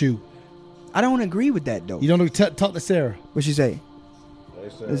pissed at you. I don't agree with that though. You don't talk to Sarah. What she say?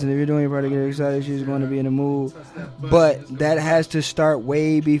 Listen, if you're doing your part to get excited, she's going to be in the mood. But that has to start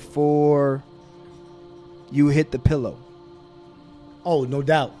way before you hit the pillow. Oh, no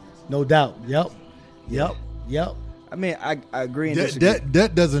doubt. Yep. I mean, I agree and disagree.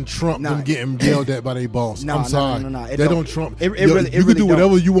 That doesn't trump them getting yelled at by their boss. I'm sorry. No. That don't trump. It really you can do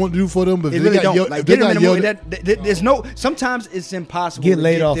whatever you want to do for them, but it if really they got don't. yelled, Like, if they get them got in the yelled mood. There's no. Sometimes it's impossible. Get to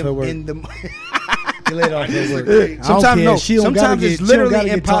laid get off them at work. in the. Get laid off at work. Sometimes no. She don't Sometimes gotta it's get- she don't literally gotta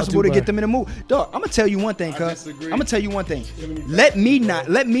get talked impossible to to get by- them in the mood. Dog, I'm gonna tell you one thing, cuz. I'm gonna tell you one thing. Let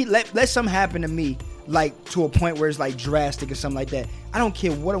something happen to me, like to a point where it's like drastic or something like that. I don't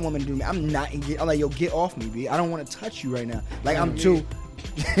care what a woman do to me. I'm like, yo, get off me, B. I don't want to touch you right now. Like, I'm too.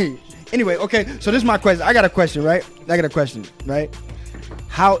 Anyway, okay. So this is my question. I got a question, right?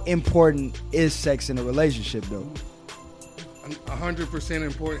 How important is sex in a relationship, though? 100%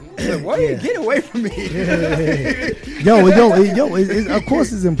 important. Why you get away from me? Yo, of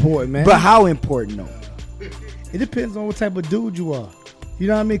course it's important, man. But how important though? It depends on what type of dude you are. You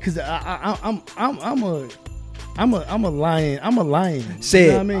know what I mean? Because I'm a lion. I'm a lion. Say you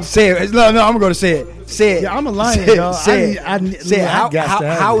it. know what I mean? Say it. No, I'm gonna say it. Say it. Yeah, I'm a lion, say dog. Say it. I need- Say it. I got to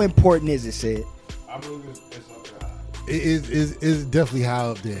have How it. important is it? Say it. I believe it's up there high. it's definitely high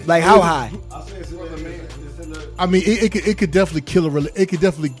up there. Like how high? I say it's in the I mean, it could definitely kill it could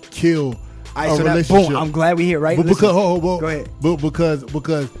definitely kill All right, a so that, relationship. boom. I'm glad we're here, right? But Listen. go ahead. But because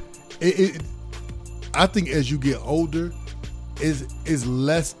I think as you get older, is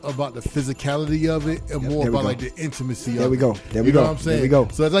less about the physicality of it and more there we about go. like the intimacy There of we it. go. There we you know go. what I'm saying? There we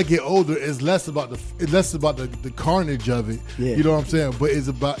go. So as I get older, it's less about the carnage of it. Yeah. You know what I'm saying? But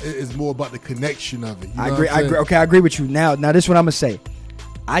it's more about the connection of it. You know I what agree. I'm I saying? agree. Okay, I agree with you. Now this is what I'm gonna say.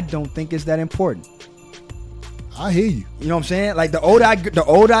 I don't think it's that important. I hear you. You know what I'm saying? Like the older I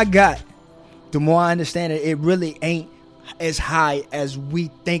got, the more I understand it. It really ain't as high as we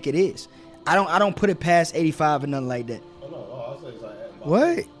think it is. I don't put it past 85 or nothing like that.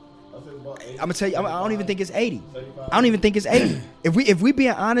 What? I'm gonna tell you, I don't even think it's 80. I don't even think it's 80. If we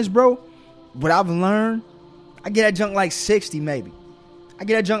being honest, bro, what I've learned, I get that junk like 60 maybe. I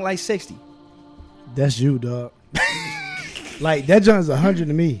get that junk like 60. That's you, dog. Like that junk is 100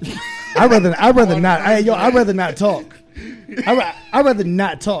 to me. I'd rather not. I'd rather not talk. I'd rather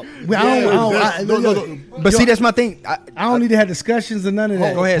not talk. But see, that's my thing. I don't need to have discussions or none of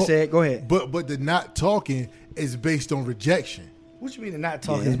that. Go ahead, say it. Go ahead. But the not talking is based on rejection. What you mean the not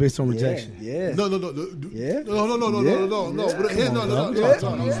talking is based on rejection? Yeah. No. Yeah. No.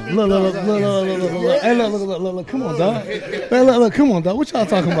 Look. Come on, dog. Hey, look. Come on, dog. What y'all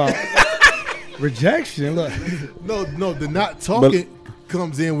talking about? Rejection. Look. No. The not talking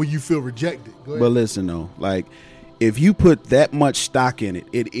comes in when you feel rejected. Go ahead. But listen though, like if you put that much stock in it,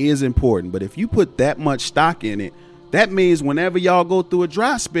 it is important. But if you put that much stock in it, that means whenever y'all go through a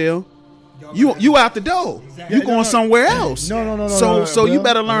dry spell, you out the door. You going somewhere else. No. So you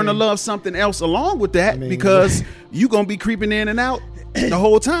better learn to love something else along with that because you gonna be creeping in and out the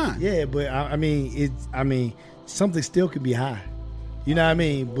whole time. Yeah, but I mean, something still could be high. You know what I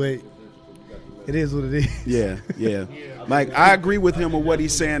mean? But it is what it is. Yeah. Like I agree with him with what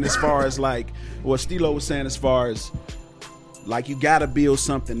he's saying as far as like what Stilo was saying as far as like you got to build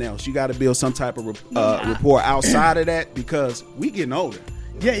something else. You got to build some type of rapport outside of that because we getting older.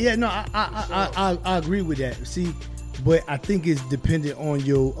 Yeah. No, I agree with that. See, but I think it's dependent on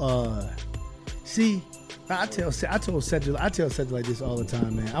your. See, I tell Cedric like this all the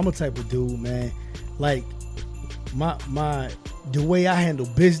time, man. I'm a type of dude, man. Like the way I handle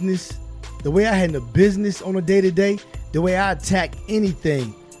business, on a day to day, the way I attack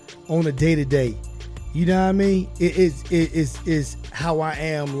anything on a day to day. You know what I mean? It is how I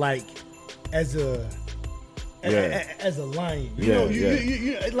am, like as a lion. You know,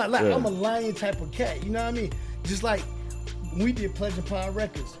 like I'm a lion type of cat. You know what I mean? Just like when we did Pleasure Pine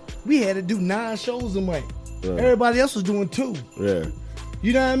Records, we had to do 9 shows a month. Right. Everybody else was doing 2. Yeah.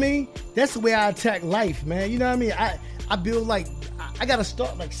 You know what I mean? That's the way I attack life, man. You know what I mean? I build like I gotta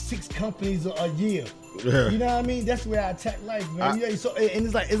start like 6 companies a year. Yeah. You know what I mean? That's the way I attack life, man. So and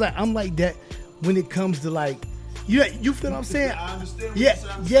it's like I'm like that when it comes to like you feel what I'm saying? I understand.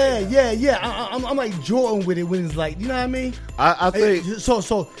 Yeah. I'm like Jordan with it when it's like, you know what I mean? I think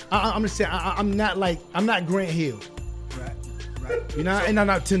so. I'm just saying I'm not Grant Hill. Right. You know, and I'm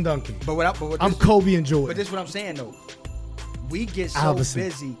not Tim Duncan. I'm Kobe and Jordan. But this is what I'm saying though. We get so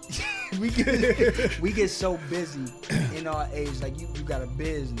busy. we get so busy in our age. Like you got a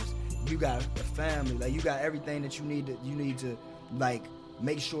business, you got a family, like you got everything that you need to like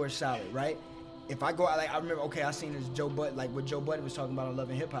make sure it's solid, right? If I go out, like I remember, I seen this Joe Budden, like what Joe Budden was talking about on Love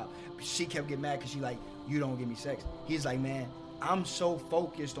and Hip Hop. She kept getting mad because she like, you don't give me sex. He's like, man, I'm so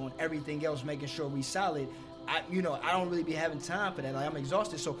focused on everything else, making sure we solid. I don't really be having time for that. Like I'm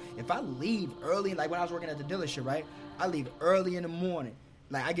exhausted. So if I leave early, like when I was working at the dealership, right? I leave early in the morning.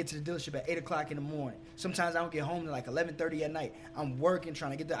 Like I get to the dealership at 8:00 in the morning. Sometimes I don't get home until like 11:30 at night. I'm working,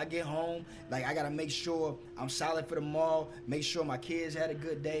 trying to get there. I get home, like I gotta make sure I'm solid for tomorrow. Make sure my kids had a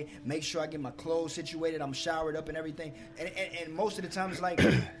good day. Make sure I get my clothes situated. I'm showered up and everything. And most of the time it's like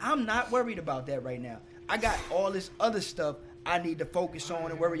I'm not worried about that right now. I got all this other stuff I need to focus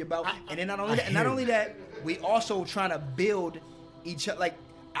on and worry about. And then not only that, we also trying to build each other. Like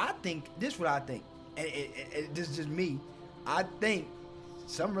I think this is what I think, and this is just me. I think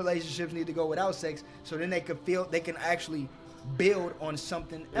some relationships need to go without sex, so then they can actually build on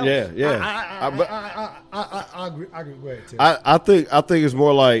something else. Yeah. I agree. Go ahead, Tim. I think it's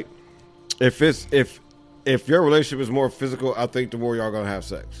more like if your relationship is more physical, I think the more y'all gonna have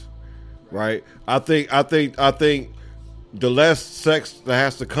sex, right? I think the less sex that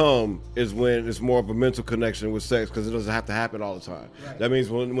has to come is when it's more of a mental connection with sex because it doesn't have to happen all the time. Right. That means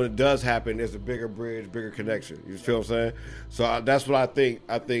when it does happen, there's a bigger bridge, bigger connection. You feel what I'm saying? So that's what I think.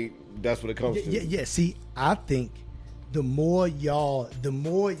 I think that's what it comes to. Yeah. See, I think the more y'all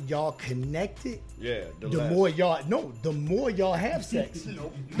connected, the more y'all have sex.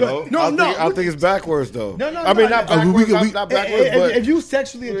 I think it's backwards though. No. I mean, not backwards, not backwards. But if you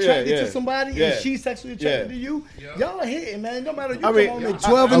sexually attracted to somebody and she's sexually attracted to you, y'all are hitting, man. No matter you come home at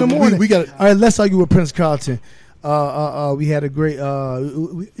 12 in the morning. We got. All right, let's argue with Prince Carlton. We had a great.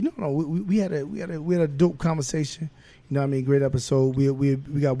 We had a dope conversation. You know what I mean? Great episode. We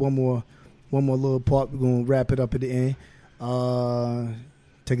got one more little part. We're gonna wrap it up at the end.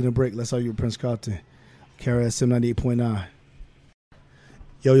 Taking a break. Let's argue with Prince Carlton. KRS 98.9.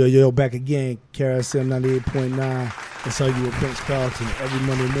 Yo, back again. KRSM 98.9. That's how you with Prince Carlton. Every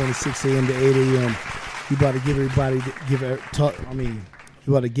Monday morning, 6 a.m. to 8 a.m. You about to give everybody, you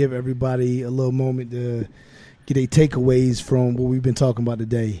about to give everybody a little moment to get their takeaways from what we've been talking about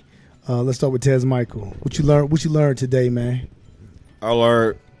today. Let's start with Tez Michael. What you learned today, man? I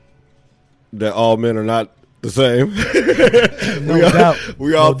learned that all men are not the same.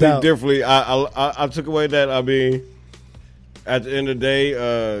 We all think differently. I took away that. I mean, at the end of the day,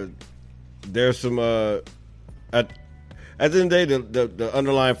 there's some. At the end of the day, the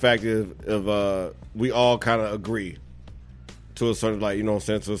underlying fact is of we all kind of agree to a certain, like, you know what I'm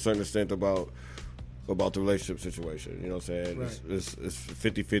saying, to a certain extent about the relationship situation. You know what I'm saying? Right. It's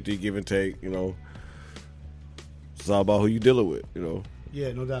 50-50, give and take. You know, it's all about who you dealing with. You know.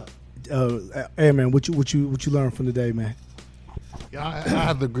 Yeah, no doubt. Hey man, what you learned from today, man? Yeah, I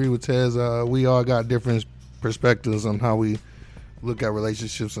have to agree with Tez. We all got different perspectives on how we look at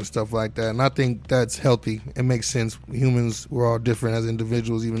relationships and stuff like that, and I think that's healthy. It makes sense. Humans, we're all different as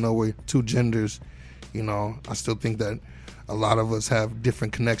individuals, even though we're two genders. You know, I still think that a lot of us have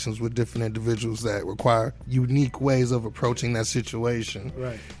different connections with different individuals that require unique ways of approaching that situation.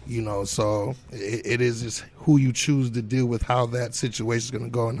 Right. You know, so it is just who you choose to deal with, how that situation is going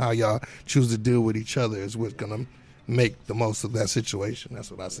to go, and how y'all choose to deal with each other is what's going to make the most of that situation. That's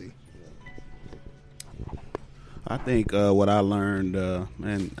what I see. I think what I learned,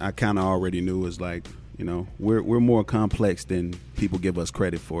 and I kind of already knew, is like, you know, we're more complex than people give us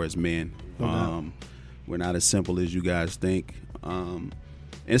credit for as men. We're not as simple as you guys think.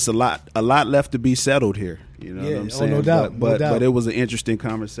 It's a lot left to be settled here. You know what I'm saying? No doubt. But it was an interesting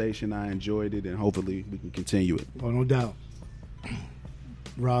conversation. I enjoyed it, and hopefully we can continue it. Oh, no doubt.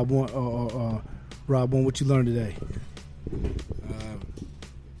 Rob, what you learned today?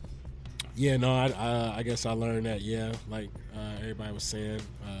 I guess I learned that, like everybody was saying,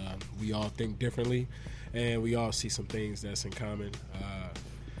 we all think differently, and we all see some things that's in common,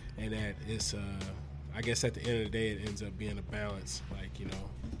 and that it's, I guess at the end of the day, it ends up being a balance, like, you know,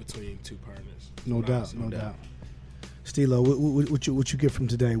 between two partners. No doubt. Stilo, what you get from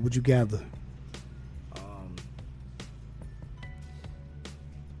today? What you gather?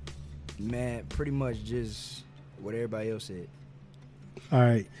 Man, pretty much just what everybody else said. All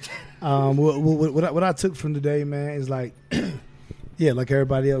right. What I took from today, man, is like, yeah, like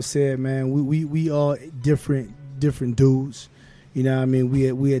everybody else said, man, we all different dudes. You know what I mean?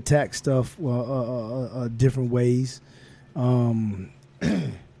 We attack stuff different ways. I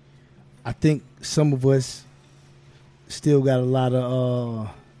think some of us still got a lot of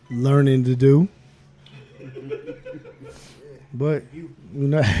learning to do. But you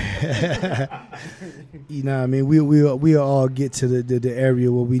know, you know what I mean, we all get to the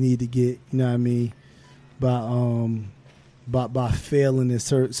area where we need to get. You know what I mean, by failing in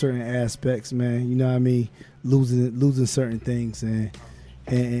certain aspects, man. You know what I mean, losing certain things, and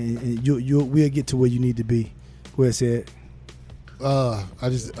we'll get to where you need to be. Go ahead, said. I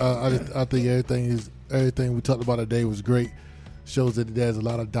think everything we talked about today was great. Shows that there's a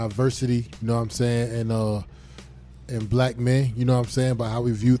lot of diversity. You know what I'm saying, and black men, you know what I'm saying, about how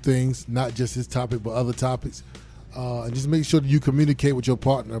we view things, not just this topic, but other topics. And just make sure that you communicate with your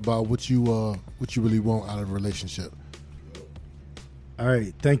partner about what you really want out of a relationship. All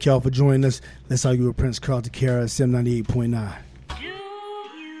right. Thank y'all for joining us. Let's argue with Prince Carlton, KRSM 98.9.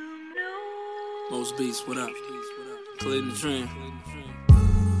 Most beats, what up? Clean the train.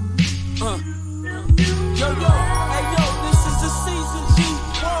 Yo, hey yo, this is the season, G.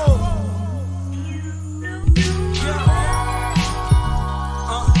 Whoa.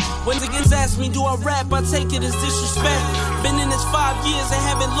 When niggas ask me, do I rap? I take it as disrespect. Been in this 5 years and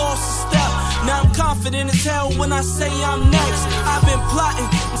haven't lost a step. Now I'm confident as hell when I say I'm next. I've been plotting,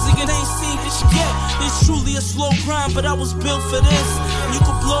 niggas ain't seen this yet. It's truly a slow grind, but I was built for this. You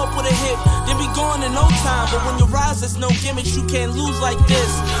could blow up with a hit, then be gone in no time. But when you rise, there's no gimmicks, you can't lose like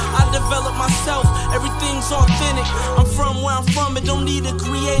this. I developed myself, everything's authentic. I'm from where I'm from, and don't need to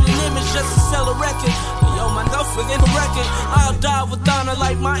create an image just to sell a record. Yo, my don't forget the record. I'll die with honor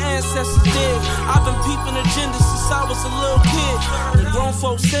like my ancestors did. I've been peeping agendas since I was a little kid. The grown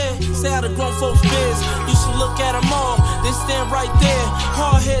folks said, say how the grown folks biz. Used to look at them all, then stand right there.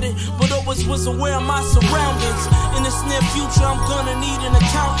 Hard-headed, but always was aware of my surroundings. In this near future, I'm gonna need an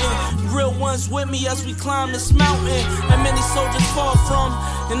accountant. Real ones with me as we climb this mountain. And many soldiers fall from.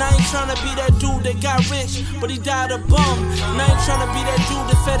 And I ain't tryna be that dude that got rich, but he died a bum. And I ain't tryna be that dude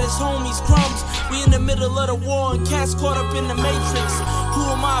that fed his homies crumbs. We in the middle of the war and cats caught up in the matrix. Who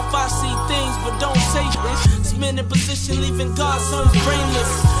am I if I see things but don't say this? men in position, leaving God's sons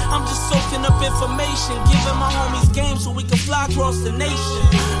brainless. I'm just soaking up information, giving my homies game so we can fly across the nation.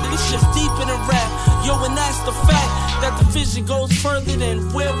 This shit's deeper than rap, yo, and that's the fact that the vision goes further than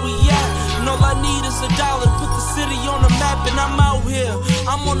where we at. And all I need is $1 to put the city on the map, and I'm out here.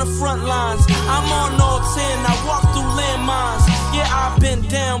 I'm on the front lines, I'm on all 10. I walk through landmines. Yeah, I've been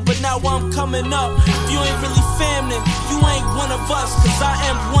down, but now I'm coming up. If you ain't really family, you ain't one of us, cause I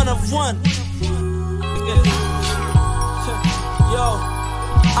am one of one. Yo,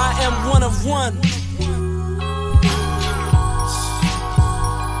 I am one of one.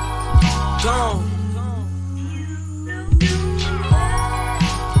 Gone.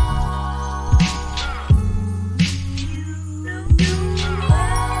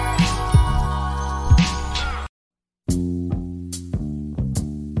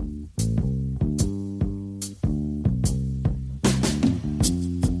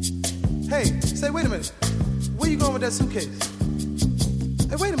 Hey, say, wait a minute. Where you going with that suitcase?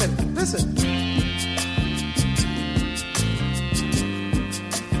 Hey, wait a minute. Listen.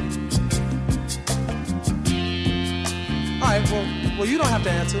 All right, well, you don't have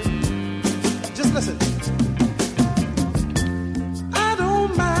to answer. Just listen. I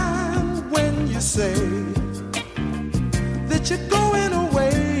don't mind when you say that you're going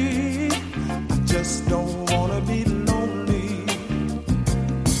away. I just don't wanna be lonely.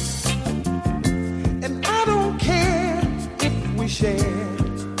 And I don't care if we share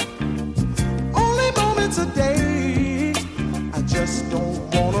only moments a day. I just don't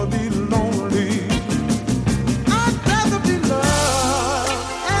wanna be lonely. I'd rather be loved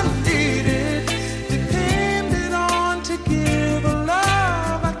and needed, depended on to give a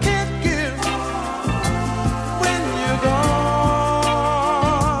love I can't give when you're gone.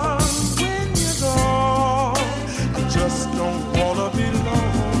 When you're gone, I just don't wanna be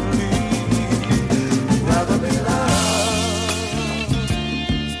lonely. I'd rather be loved.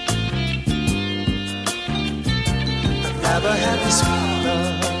 I'd rather have the sweet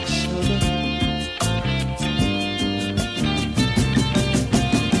love, sugar.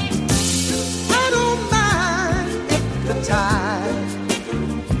 I don't mind if the tide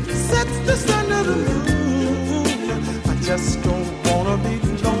sets the sun to the moon. I just don't wanna be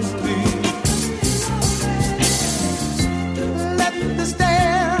lonely. Let the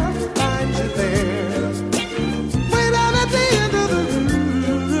stair find you there. Way down at the end of the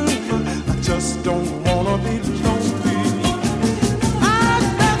room. I just don't wanna be lonely. I'd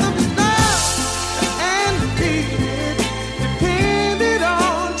rather be loved and needed, depended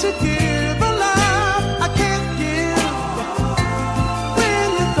on to give a love I can't give when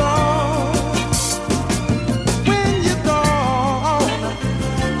you're gone. When you're gone,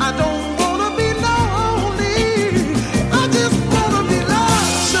 I don't wanna be lonely. I just wanna be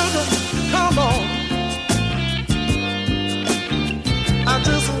loved, sugar. Come on. I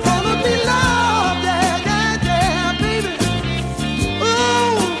just wanna be loved, yeah, yeah, yeah, baby.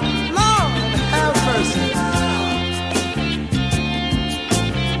 Ooh, Lord, have mercy.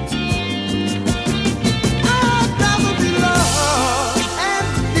 I'd rather be loved and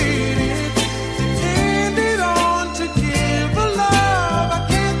needed, depended on to give a love I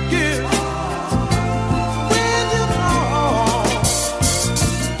can't give when you're gone.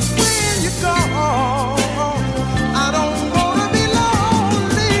 When you're gone, I don't wanna be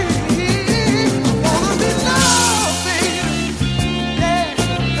lonely. I wanna be loved, baby. Yeah,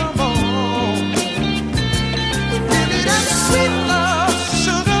 come on. Give me that sweet love,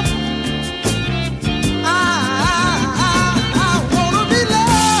 sugar. I wanna be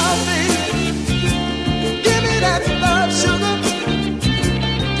loved, baby. Give me that love, sugar.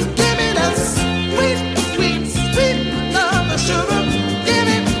 Give me that sweet, sweet, sweet love, sugar. Give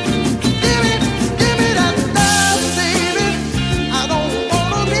me that love, baby. I don't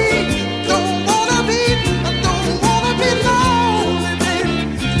wanna be lonely, baby.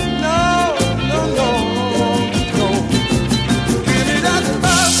 No, no, no, no. Give me that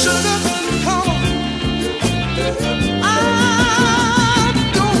love, sugar. Come on. I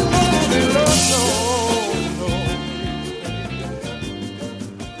don't wanna be loved, no, no.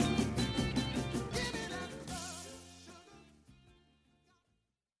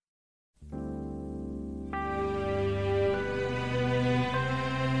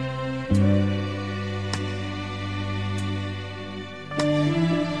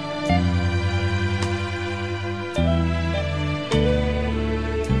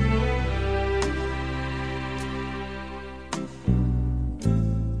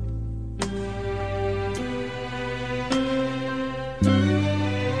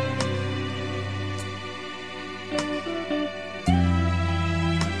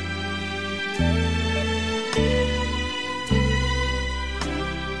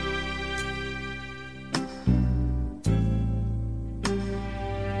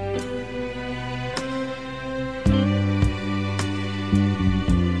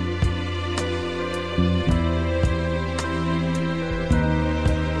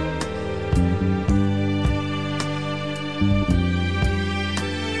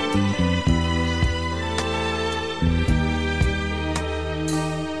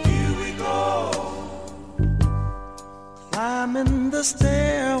 Climbing the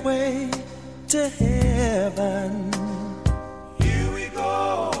stairway to heaven. Here we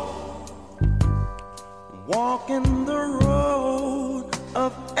go. Walking the road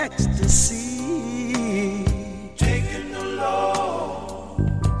of ecstasy. Taking the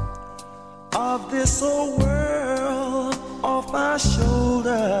load of this old world off our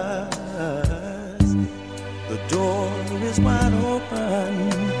shoulders. The door is wide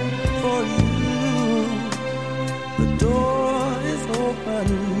open for you. The door is open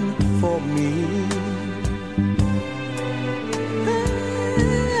for me.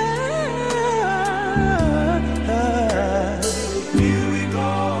 Here we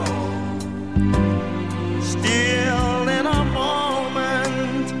go. Still in a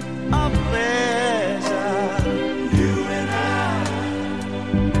moment of pleasure. You and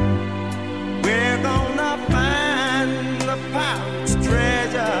we're gonna find the pirate's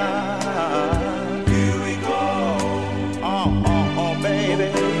treasure. Here we go. Oh, baby.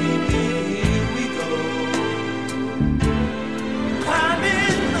 Here we go.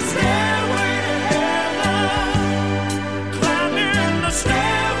 Climbing the stairway to heaven. Climbing the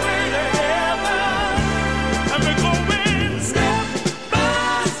stairway to heaven. And we're going step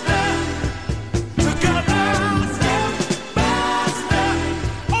by step. Together, step by step.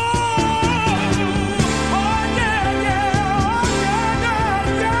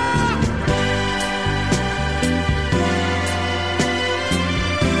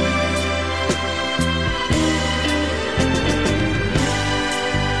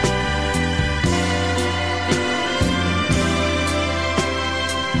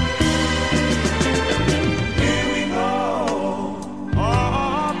 Here we go.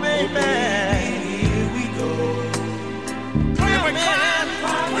 Oh, baby. Here we go. Climbing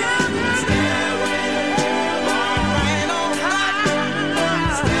the stairway to heaven. Right on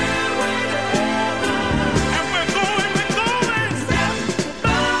high. Stairway to heaven. And we're going step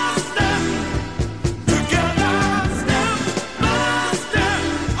by step. Together, step by step.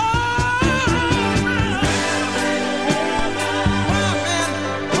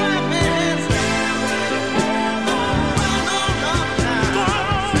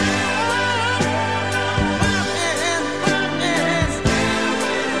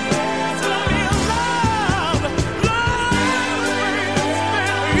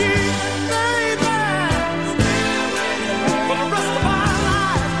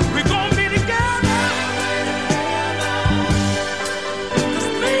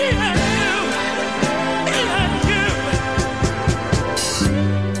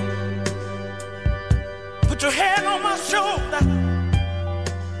 Put your head on my shoulder,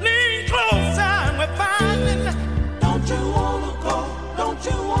 lean closer, and we're finding. Don't you wanna go? Don't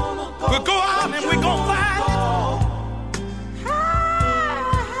you wanna go? We'll go out and we're gonna find it.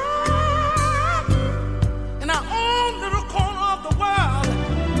 In our own little corner of the world,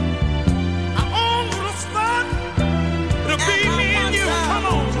 our own little spot. It'll be me and you. Come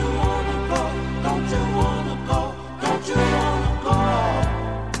on. Don't you wanna go? Don't you wanna go? Don't you wanna go?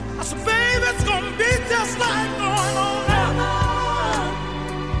 I said, baby, it's gonna be just like going on now.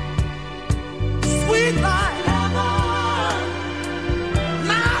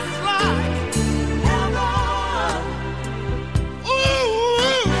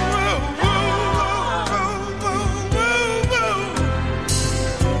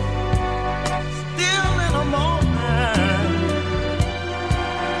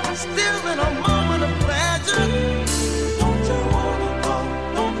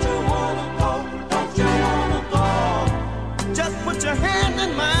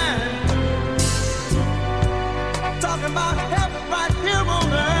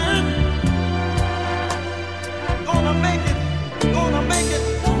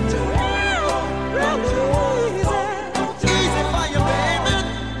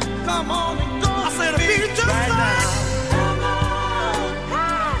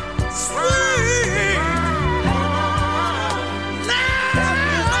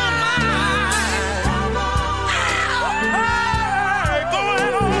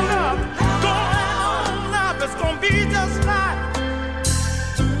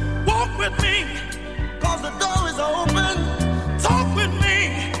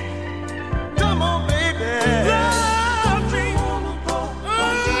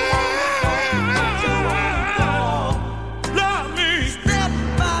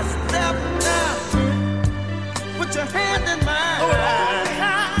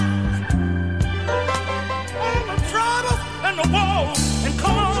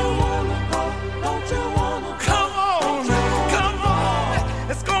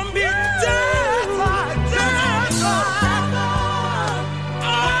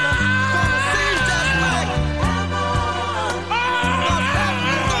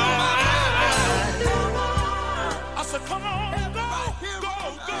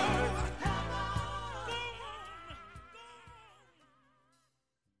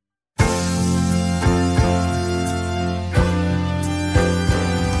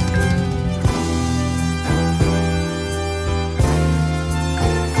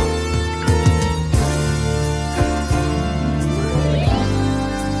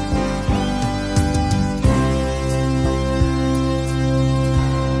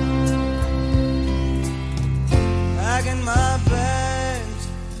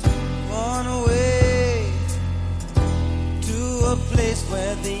 place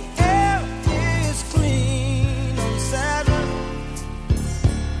where the air is clean on Saturn.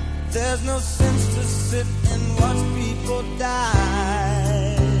 There's no sense to sit and watch people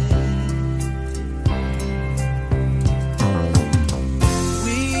die.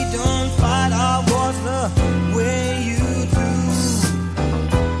 We don't fight our wars the way you do.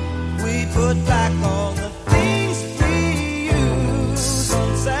 We put back all the things we use on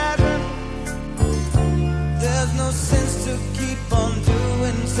Saturn. There's no sense to keep on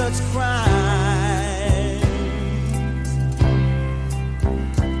doing such crimes.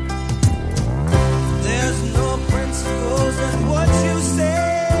 There's no principles in what you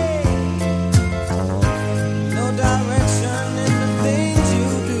say, no direction in the things you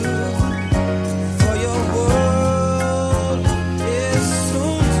do, for your world is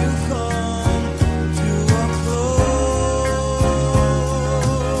soon to come to a close.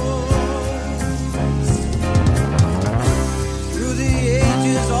 Through the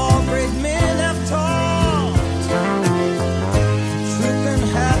ages, all great men have taught, truth and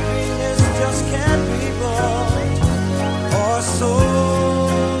happiness just can't be bought or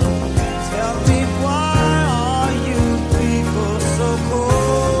sold. Tell me, why are you people so cold?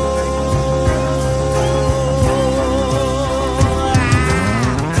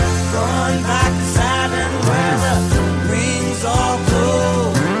 Going back to Saturn where the rings all glow,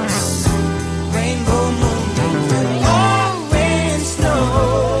 rainbow moonbeams and orange snow.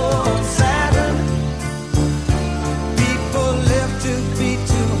 On Saturn, people live to be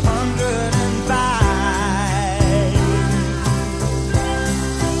 205.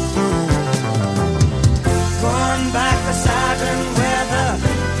 Going back to Saturn where the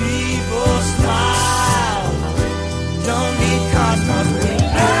people smile. Don't need cars 'cause we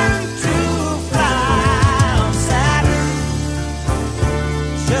learn to fly on Saturn.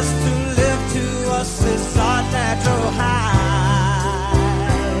 Just to live to us is our natural high.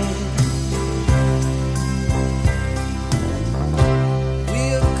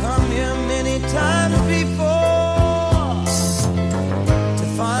 We've come here many times before to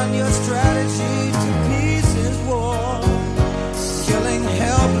find your strategy to peace is war. Killing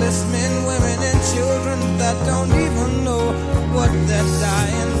helpless men, women, and children that don't even know what they're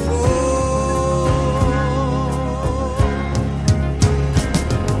dying for.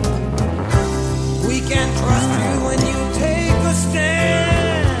 We can trust you when you take a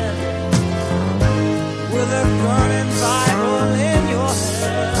stand with a burning Bible in your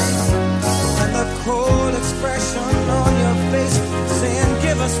hand and the cold expression on your face saying,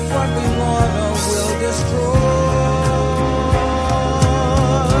 give us what we want or we'll destroy.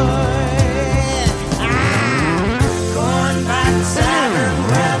 Going back to Saturn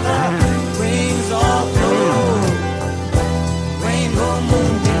where the rings all glow, rainbow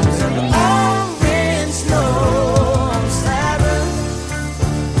moonbeams and orange snow. On Saturn,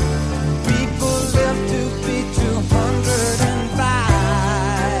 people live to be 205.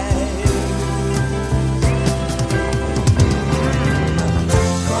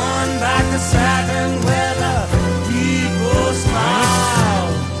 Going back to Saturn where the people smile.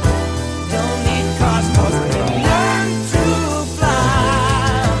 Don't need cars 'cause we learn to fly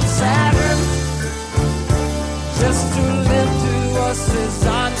on Saturn. Just to live to us is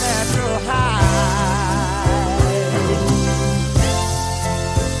our natural high.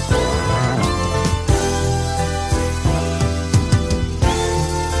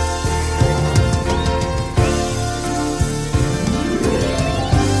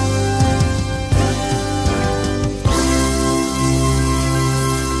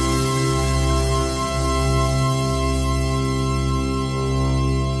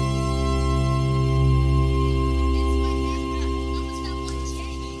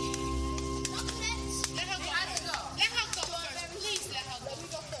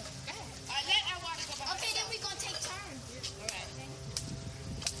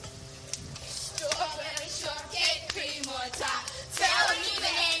 Strawberry shortcake, cream on top. Tell me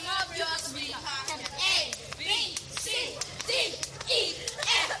the name of your sweetheart. A, B, C, D, E,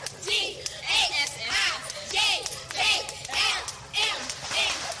 F, G, H, I, J, K, L, M,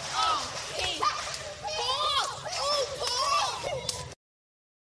 N, O, P. Paul! Oh, Paul!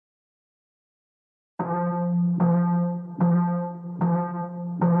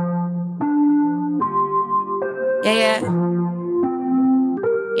 Yeah, yeah.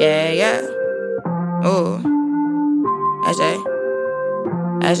 Yeah, yeah. Ooh.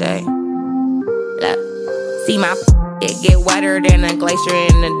 AJ. Look. See my it get wetter than a glacier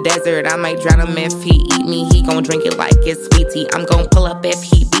in the desert. I might drown him if he eat me. He gon' drink it like it's sweet tea. I'm gon' pull up if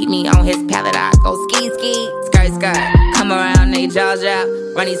he beat me on his pallet. I go ski, skirt. Come around, they jaws out.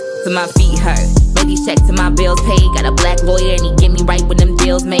 Run these to my feet hurt. Gave these checks to my bills paid. Got a black lawyer and he get me right when them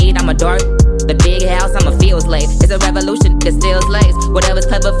deals made. I'm a dark, the big house, I'm a field slave. It's a revolution, it's still slaves. Whatever's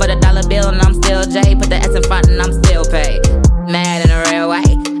clever for the dollar bill and I'm still J. Put the S in front and I'm still paid. Mad in a real way,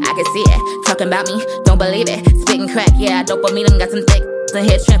 I can see it. Talking about me, don't believe it. Spitting crack, yeah, dopamine, got some thick and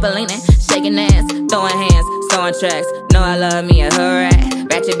hit trampolining, shaking ass, throwing hands, throwing tracks. Know I love me a hood rat.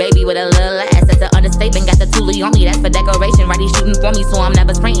 Ratchet baby with a little ass. That's an understatement. Got the toolie on me, that's for decoration. Right, he's shooting for me, so I'm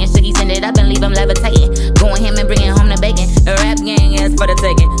never spraying. Should he send it up and leave him levitating? Going him and bringing home the bacon. The rap gang is for the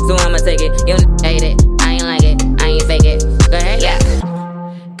taking, so I'ma take it. You hate it, I ain't like it, I ain't fake it. Go ahead, yeah.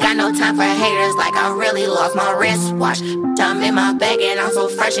 Got no time for haters, like I really lost my wristwatch. I'm in my bag and I'm so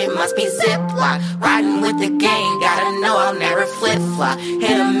fresh, it must be Ziploc. Riding with the gang, gotta know I'll never flip-flop.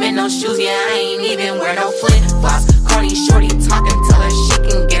 Hit him in no shoes, yeah, I ain't even wear no flip-flops. Corny shorty talking, tell her she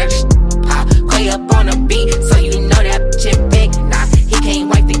can get her pop. Way up on the beat, so you know that bitch is big. Nah, he can't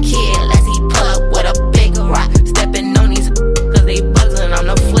wipe the kid unless he pull up with a big rock. Stepping on these cause they buzzing on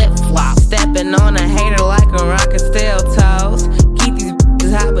the flip-flop. Stepping on a hater like a rock and steel toes. Keep these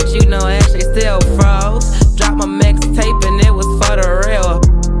bitches hot, but you know Ashley still froze. Drop my mixtape and it was for the real.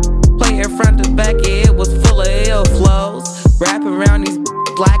 Play it front to back, yeah, it was full of ill flows. Wrap around these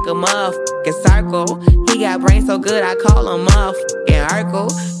like a motherfucking circle. He got brains so good I call him motherfucking Urkel.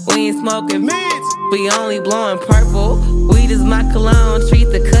 We ain't smoking mints, we only blowing purple. Weed is my cologne, treat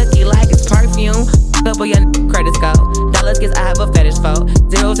the cookie like it's perfume. Couple your credit score. Dollars gets I have a fetish for.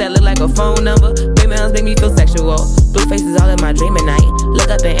 Zeros that look like a phone number. Females make me feel sexual. Blue faces all in my dream at night. Look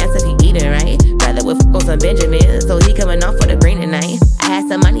up and answer if he eating right. Rather with on some Benjamin, so he coming off for the green tonight. I had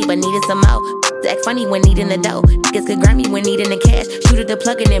some money but needed some more. Act funny when needing the dough. Niggas could grind me when needing the cash. Shoot at the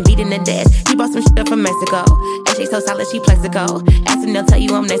plug and then beat in the dash. He bought some shit up from Mexico. And she so solid she plexico. Ask him, they'll tell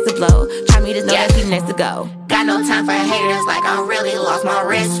you I'm next to blow. Try me, just know that he next to go. Got no time for haters, like I really lost my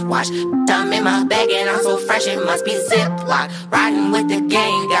wristwatch. I'm in my bag and I'm so fresh, it must be Ziploc. Riding with the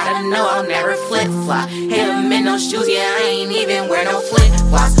gang, gotta know I'll never flip-flop. Hit him in no shoes, yeah, I ain't even wear no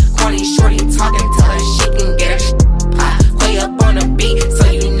flip-flops. Corny shorty talking to